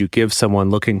advice would you give someone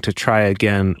looking to try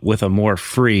again with a more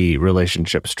free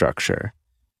relationship structure?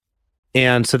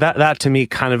 And so that to me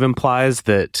kind of implies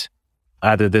that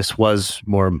either this was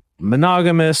more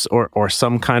monogamous or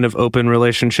some kind of open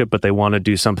relationship, but they want to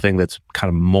do something that's kind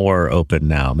of more open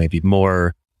now, maybe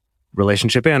more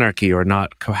relationship anarchy or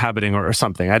not cohabiting or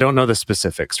something. I don't know the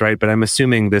specifics, right? But I'm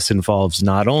assuming this involves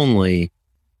not only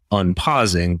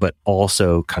unpausing, but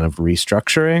also kind of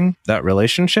restructuring that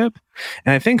relationship.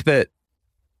 And I think that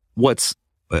what's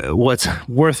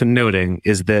worth noting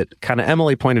is that kind of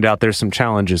Emily pointed out there's some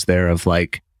challenges there of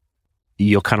like,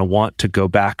 you'll kind of want to go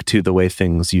back to the way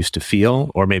things used to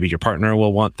feel, or maybe your partner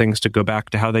will want things to go back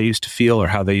to how they used to feel or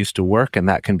how they used to work, and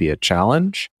that can be a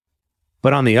challenge.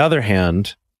 But on the other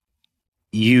hand,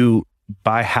 you,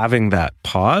 by having that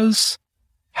pause,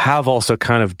 have also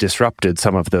kind of disrupted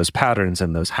some of those patterns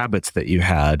and those habits that you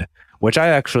had, which I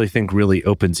actually think really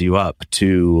opens you up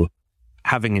to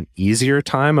having an easier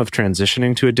time of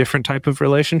transitioning to a different type of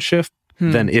relationship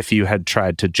than if you had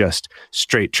tried to just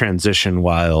straight transition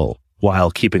while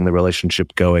keeping the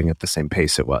relationship going at the same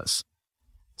pace it was.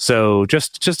 So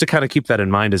just to kind of keep that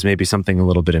in mind as maybe something a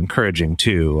little bit encouraging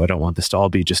too. I don't want this to all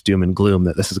be just doom and gloom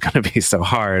that this is going to be so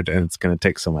hard and it's going to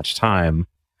take so much time.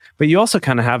 But you also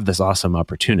kind of have this awesome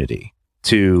opportunity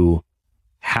to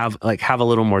have a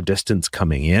little more distance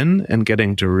coming in and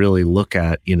getting to really look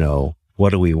at, what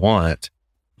do we want?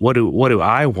 What do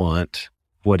I want?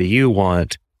 What do you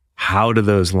want? How do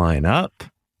those line up?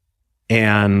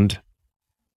 And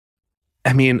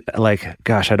I mean,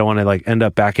 gosh, I don't want to end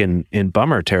up back in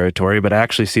bummer territory, but I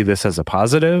actually see this as a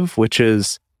positive, which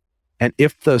is, and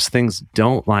if those things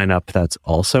don't line up, that's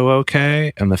also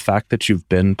okay. And the fact that you've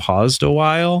been paused a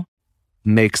while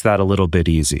makes that a little bit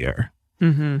easier.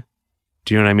 Mm-hmm.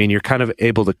 Do you know what I mean? You're kind of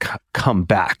able to come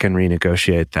back and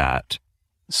renegotiate that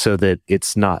so that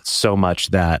it's not so much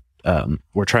that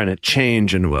we're trying to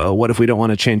change and, well, what if we don't want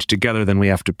to change together, then we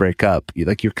have to break up.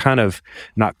 You're kind of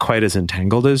not quite as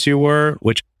entangled as you were,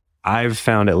 which I've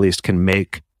found at least can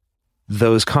make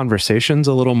those conversations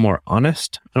a little more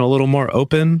honest and a little more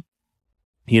open.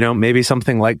 Maybe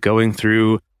something like going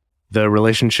through the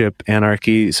relationship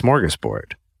anarchy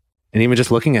smorgasbord And even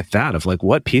just looking at that of like,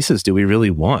 what pieces do we really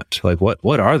want? Like,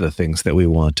 what are the things that we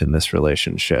want in this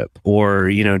relationship? Or,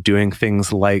 you know, doing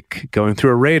things like going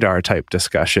through a radar type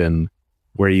discussion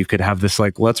where you could have this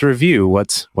like, let's review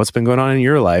what's been going on in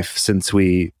your life since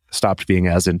we stopped being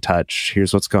as in touch.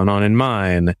 Here's what's going on in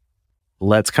mine.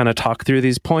 Let's kind of talk through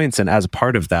these points. And as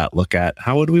part of that, look at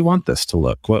how would we want this to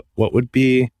look? What would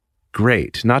be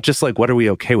great? Not just like, what are we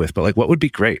okay with, but like, what would be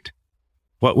great?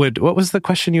 What was the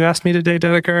question you asked me today,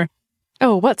 Dedeker?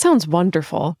 Oh, what sounds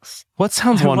wonderful? What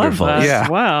sounds I love wonderful? that. Yeah.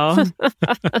 Wow.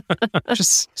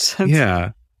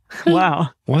 Yeah. Wow.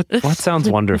 What sounds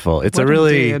wonderful? It's What a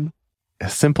really indeed.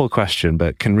 simple question,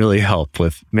 but can really help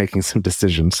with making some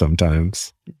decisions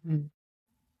sometimes.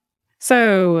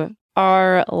 So,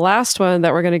 our last one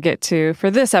that we're going to get to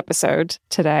for this episode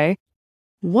today.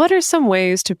 What are some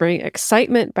ways to bring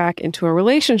excitement back into a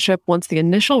relationship once the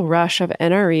initial rush of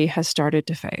NRE has started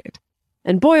to fade?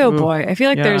 And boy, oh boy, I feel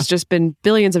like there's just been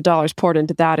billions of dollars poured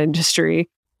into that industry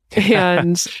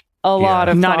and a lot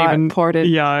of Not thought even poured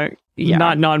in.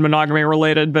 not non-monogamy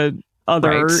related, but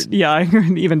other,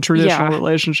 even traditional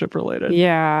relationship related.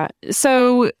 Yeah.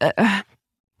 So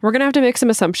we're going to have to make some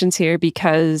assumptions here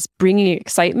because bringing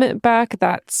excitement back,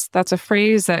 that's a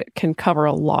phrase that can cover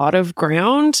a lot of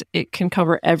ground. It can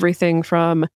cover everything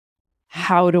from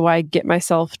how do I get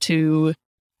myself to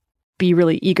be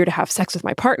really eager to have sex with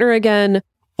my partner again,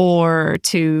 or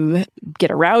to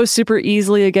get aroused super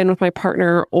easily again with my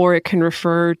partner, or it can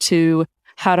refer to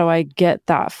how do I get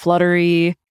that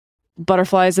fluttery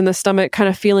butterflies in the stomach kind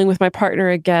of feeling with my partner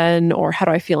again, or how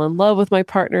do I feel in love with my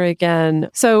partner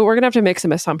again? So we're going to have to make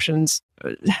some assumptions.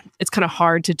 It's kind of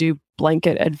hard to do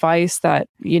blanket advice that,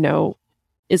 you know,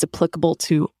 is applicable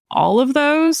to all of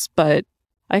those, but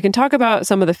I can talk about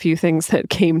some of the few things that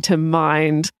came to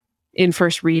mind in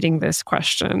first reading this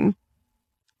question.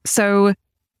 So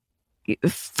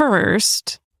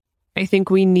first, I think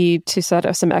we need to set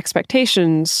up some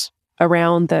expectations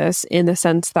around this in the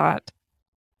sense that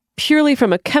purely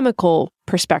from a chemical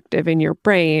perspective in your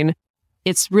brain,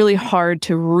 it's really hard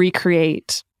to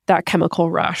recreate that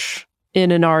chemical rush in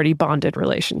an already bonded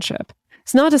relationship.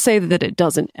 It's not to say that it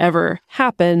doesn't ever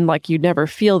happen, like you never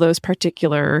feel those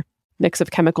particular mix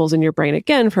of chemicals in your brain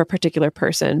again for a particular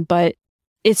person, but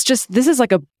it's just, this is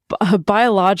like a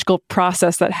biological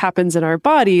process that happens in our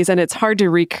bodies, and it's hard to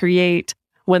recreate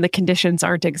when the conditions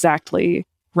aren't exactly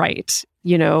right,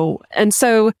 you know? And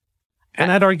so...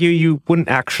 And I'd argue you wouldn't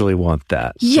actually want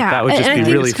that. Yeah. That would just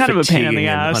be really it's kind of a pain in the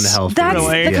ass. Unhealthy. That's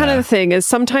the kind of thing is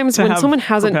sometimes when someone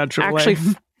hasn't actually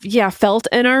felt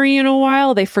NRE in a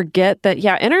while, they forget that,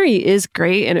 NRE is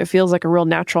great and it feels like a real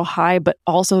natural high, but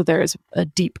also there's a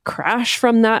deep crash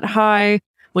from that high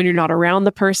when you're not around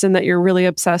the person that you're really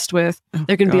obsessed with.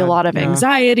 There can be a lot of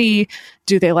anxiety.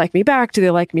 Do they like me back? Do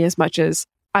they like me as much as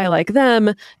I like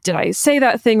them? Did I say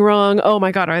that thing wrong? Oh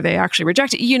my God, are they actually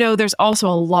rejected? You know, there's also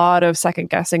a lot of second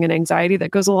guessing and anxiety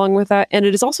that goes along with that. And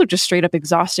it is also just straight up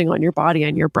exhausting on your body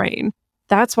and your brain.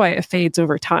 That's why it fades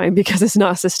over time, because it's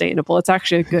not sustainable. It's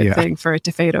actually a good thing for it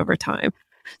to fade over time.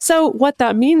 So what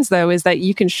that means, though, is that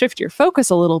you can shift your focus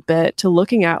a little bit to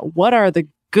looking at what are the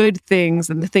good things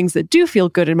and the things that do feel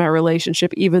good in my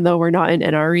relationship, even though we're not in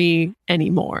NRE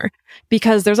anymore,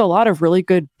 because there's a lot of really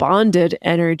good bonded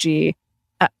energy.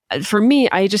 For me,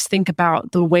 I just think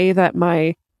about the way that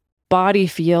my body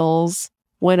feels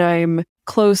when I'm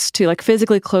close to, like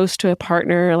physically close to a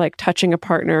partner, like touching a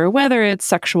partner, whether it's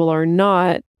sexual or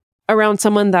not, around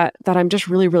someone that I'm just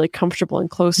really, really comfortable and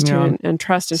close to and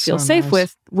trust and feel safe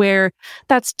with, where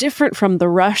that's different from the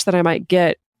rush that I might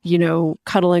get, you know,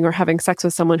 cuddling or having sex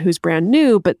with someone who's brand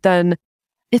new, but then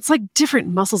it's like different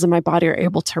muscles in my body are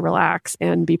able to relax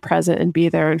and be present and be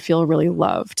there and feel really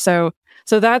loved. So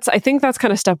I think that's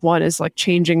kind of step one, is like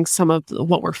changing some of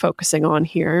what we're focusing on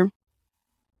here.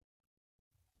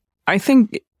 I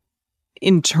think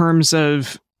in terms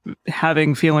of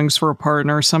having feelings for a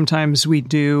partner, sometimes we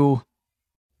do.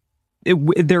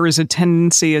 There is a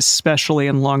tendency, especially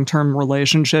in long-term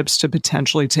relationships, to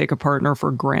potentially take a partner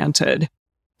for granted.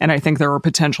 And I think there are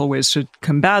potential ways to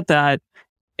combat that.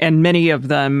 And many of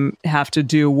them have to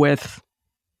do with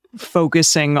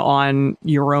focusing on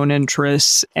your own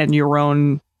interests and your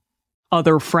own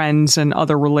other friends and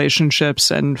other relationships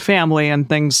and family and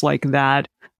things like that.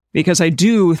 Because I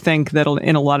do think that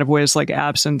in a lot of ways, like,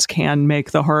 absence can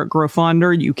make the heart grow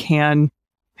fonder. You can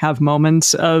have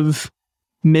moments of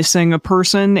missing a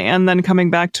person and then coming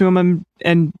back to them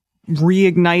and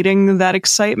reigniting that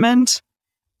excitement.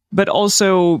 But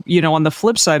also, you know, on the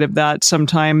flip side of that,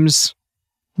 sometimes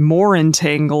more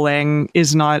entangling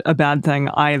is not a bad thing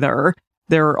either.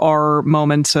 There are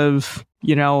moments of,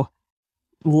 you know,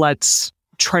 let's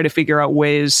try to figure out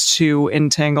ways to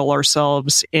entangle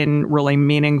ourselves in really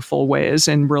meaningful ways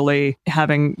and really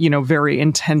having, very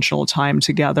intentional time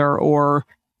together. Or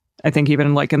I think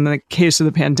even like in the case of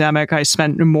the pandemic, I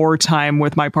spent more time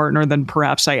with my partner than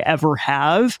perhaps I ever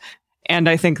have. And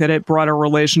I think that it brought a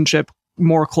relationship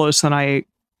more close than I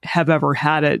have ever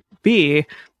had it be.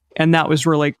 And that was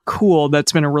really cool.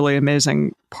 That's been a really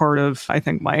amazing part of, I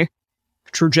think, my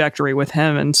trajectory with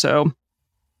him. And so,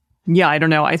 yeah, I don't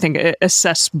know. I think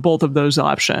assess both of those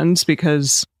options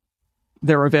because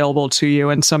they're available to you.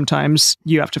 And sometimes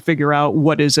you have to figure out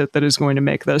what is it that is going to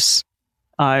make this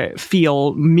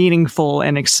feel meaningful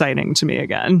and exciting to me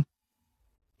again.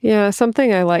 Yeah,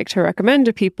 something I like to recommend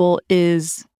to people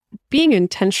is being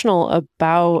intentional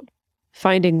about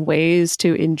finding ways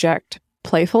to inject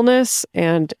playfulness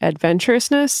and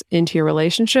adventurousness into your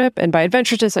relationship. And by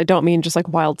adventurousness, I don't mean just like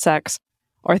wild sex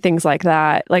or things like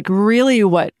that. Like really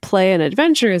what play and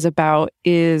adventure is about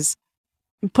is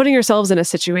putting yourselves in a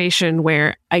situation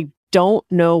where I don't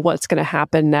know what's going to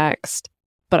happen next,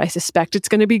 but I suspect it's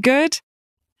going to be good,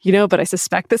 but I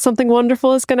suspect that something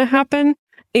wonderful is going to happen.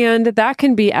 And that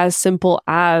can be as simple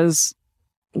as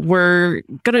we're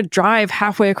going to drive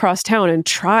halfway across town and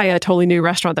try a totally new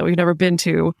restaurant that we've never been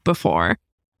to before.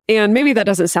 And maybe that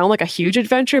doesn't sound like a huge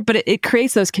adventure, but it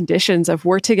creates those conditions of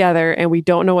we're together and we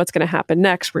don't know what's going to happen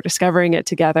next. We're discovering it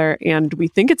together and we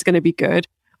think it's going to be good,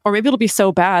 or maybe it'll be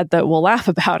so bad that we'll laugh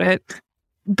about it.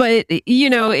 But,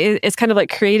 it's kind of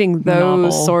like creating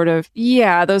those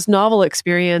those novel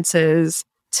experiences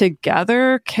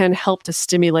together can help to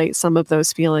stimulate some of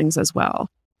those feelings as well.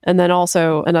 And then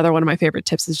also another one of my favorite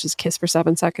tips is just kiss for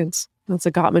 7 seconds. That's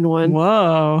a Gottman one.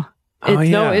 Whoa.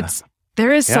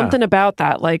 There is something about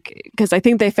that, like, because I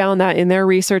think they found that in their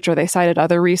research, or they cited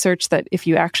other research, that if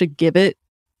you actually give it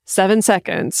 7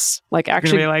 seconds, like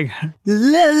actually be like,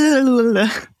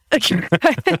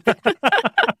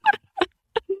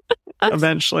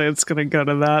 eventually it's going to go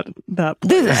to that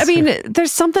place.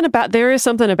 There is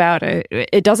something about it.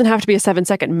 It doesn't have to be a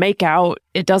 7-second make out.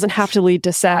 It doesn't have to lead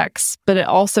to sex, but it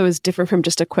also is different from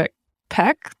just a quick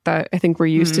peck that I think we're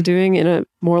used to doing in a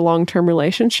more long-term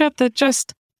relationship that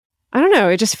just, I don't know,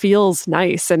 it just feels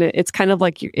nice. And it's kind of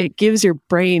like it gives your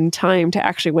brain time to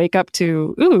actually wake up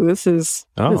to, ooh, this is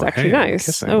actually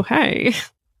nice. Oh, hey.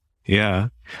 Yeah.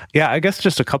 Yeah, I guess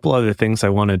just a couple other things I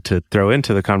wanted to throw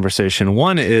into the conversation.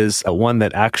 One is one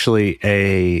that actually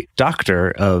a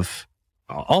doctor of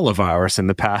all of ours in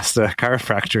the past, a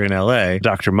chiropractor in LA,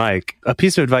 Dr. Mike, a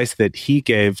piece of advice that he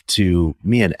gave to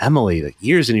me and Emily like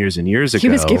years and years and years ago. He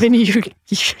was giving you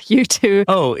two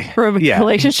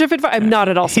relationship advice. I'm not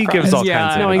at all surprised. He gives all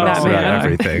kinds of knowing that man. about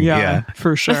everything. Yeah,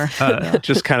 for sure.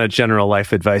 Just kind of general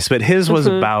life advice. But his was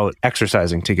about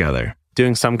exercising together,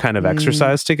 doing some kind of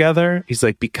exercise together. He's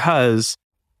like, because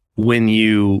when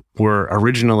you were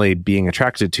originally being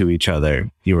attracted to each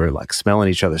other, you were like smelling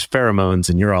each other's pheromones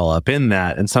and you're all up in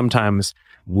that. And sometimes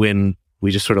when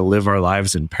we just sort of live our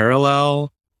lives in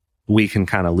parallel, we can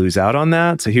kind of lose out on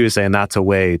that. So he was saying that's a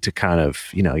way to kind of,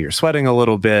 you're sweating a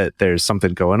little bit, there's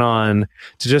something going on,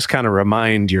 to just kind of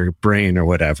remind your brain or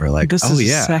whatever, like, this is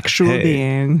a sexual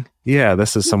being. Yeah,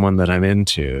 this is someone that I'm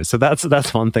into. So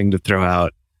that's one thing to throw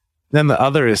out. Then the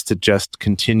other is to just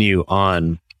continue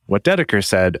on what Dedeker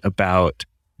said about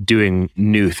doing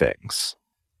new things,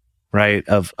 right?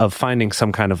 Of finding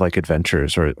some kind of like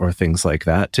adventures or things like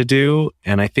that to do.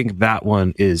 And I think that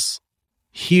one is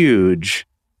huge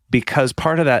because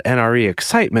part of that NRE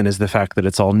excitement is the fact that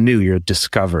it's all new, you're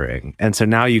discovering. And so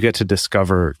now you get to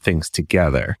discover things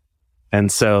together.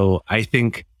 And so I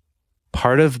think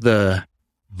part of the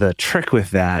trick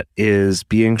with that is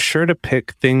being sure to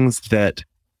pick things that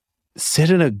sit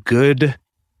in a good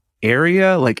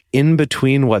area, like in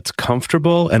between what's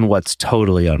comfortable and what's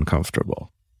totally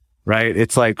uncomfortable, right?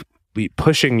 It's like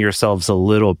pushing yourselves a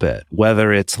little bit,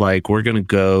 whether it's like, we're going to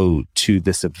go to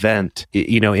this event,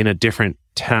 in a different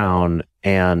town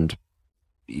and,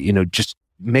 just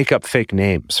make up fake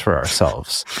names for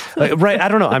ourselves. Like, right. I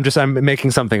don't know. I'm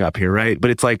making something up here. Right. But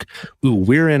it's like, ooh,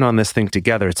 we're in on this thing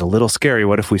together. It's a little scary.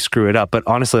 What if we screw it up? But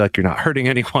honestly, like, you're not hurting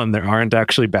anyone. There aren't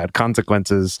actually bad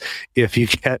consequences if you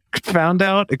get found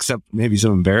out, except maybe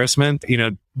some embarrassment.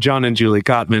 John and Julie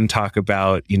Gottman talk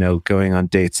about, going on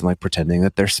dates and like pretending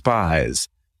that they're spies,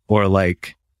 or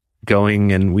like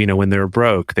going and, when they were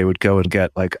broke, they would go and get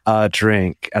like a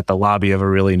drink at the lobby of a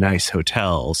really nice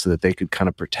hotel so that they could kind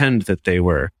of pretend that they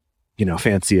were,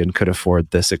 fancy and could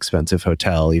afford this expensive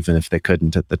hotel, even if they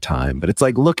couldn't at the time. But it's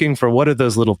like looking for what are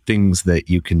those little things that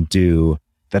you can do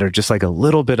that are just like a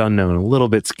little bit unknown, a little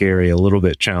bit scary, a little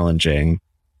bit challenging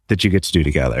that you get to do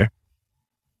together.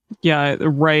 Yeah,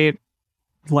 right.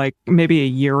 like maybe a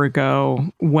year ago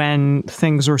when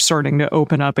things were starting to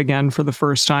open up again for the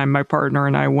first time. My partner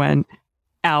and I went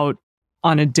out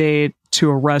on a date to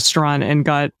a restaurant and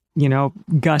got,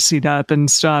 gussied up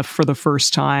and stuff for the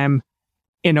first time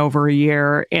in over a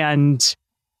year. And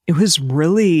it was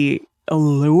really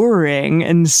alluring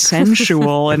and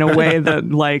sensual in a way that,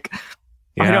 like,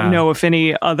 I don't know if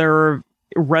any other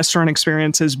restaurant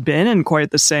experience has been in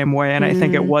quite the same way. And I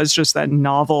think it was just that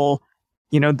novel,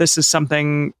 this is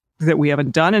something that we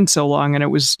haven't done in so long. And it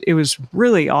was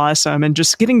really awesome. And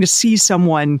just getting to see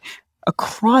someone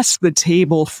across the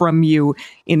table from you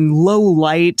in low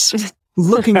light,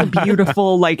 looking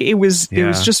beautiful, like it was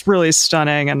just really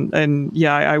stunning. And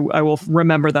I will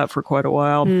remember that for quite a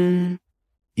while.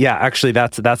 Yeah, actually,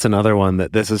 that's another one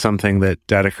that this is something that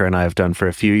Dedeker and I have done for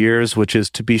a few years, which is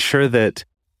to be sure that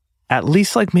at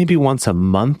least like maybe once a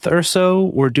month or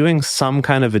so, we're doing some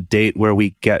kind of a date where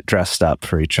we get dressed up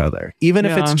for each other, even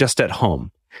if it's just at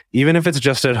home. Even if it's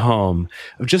just at home,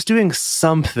 of just doing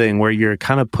something where you're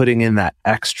kind of putting in that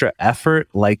extra effort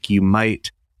like you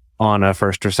might on a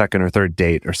first or second or third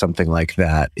date or something like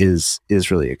that is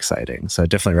really exciting. So I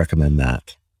definitely recommend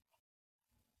that.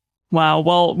 Wow.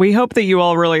 Well, we hope that you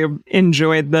all really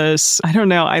enjoyed this. I don't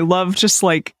know. I love just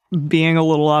like being a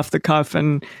little off the cuff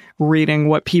and reading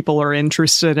what people are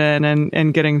interested in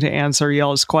and getting to answer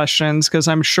y'all's questions, because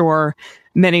I'm sure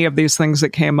many of these things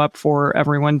that came up for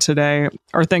everyone today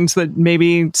are things that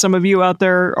maybe some of you out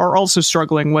there are also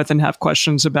struggling with and have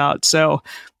questions about. So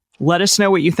let us know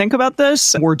what you think about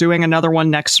this. We're doing another one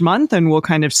next month, and we'll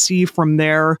kind of see from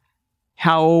there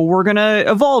how we're going to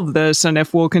evolve this and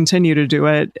if we'll continue to do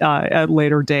it at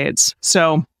later dates.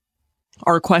 So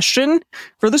our question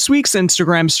for this week's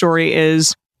Instagram story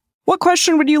is, what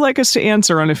question would you like us to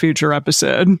answer on a future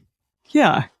episode?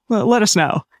 Yeah, well, let us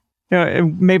know.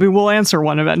 Maybe we'll answer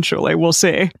one eventually. We'll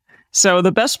see. So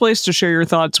the best place to share your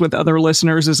thoughts with other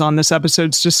listeners is on this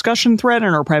episode's discussion thread in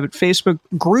our private Facebook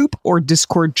group or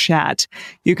Discord chat.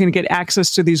 You can get access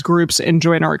to these groups and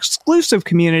join our exclusive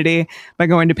community by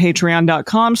going to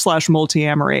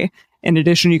patreon.com/multiamory. In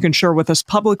addition, you can share with us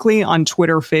publicly on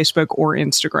Twitter, Facebook, or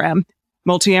Instagram.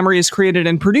 Multiamory is created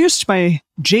and produced by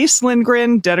Jace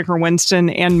Lindgren, Dedeker Winston,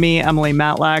 and me, Emily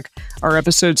Matlack. Our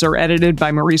episodes are edited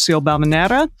by Mauricio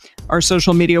Balmanera. Our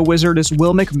social media wizard is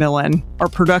Will McMillan. Our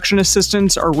production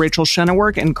assistants are Rachel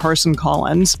Shennework and Carson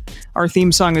Collins. Our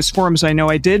theme song is Forms I Know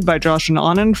I Did by Josh and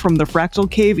Anand from the Fractal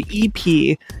Cave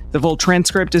EP. The full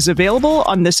transcript is available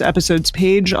on this episode's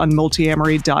page on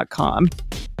multiamory.com.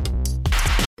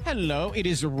 Hello, it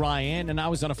is Ryan, and I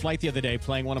was on a flight the other day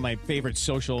playing one of my favorite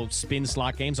social spin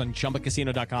slot games on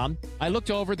ChumbaCasino.com. I looked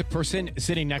over at the person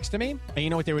sitting next to me, and you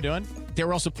know what they were doing? They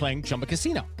were also playing Chumba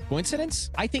Casino.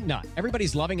 Coincidence? I think not.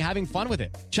 Everybody's loving having fun with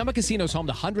it. Chumba Casino is home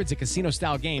to hundreds of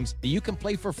casino-style games that you can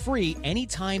play for free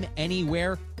anytime,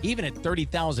 anywhere, even at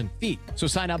 30,000 feet. So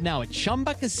sign up now at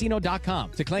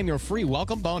ChumbaCasino.com to claim your free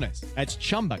welcome bonus. That's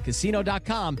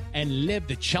ChumbaCasino.com and live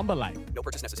the Chumba life. No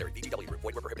purchase necessary. VGW. Void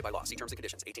where prohibited by law. See terms and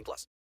conditions. 18+.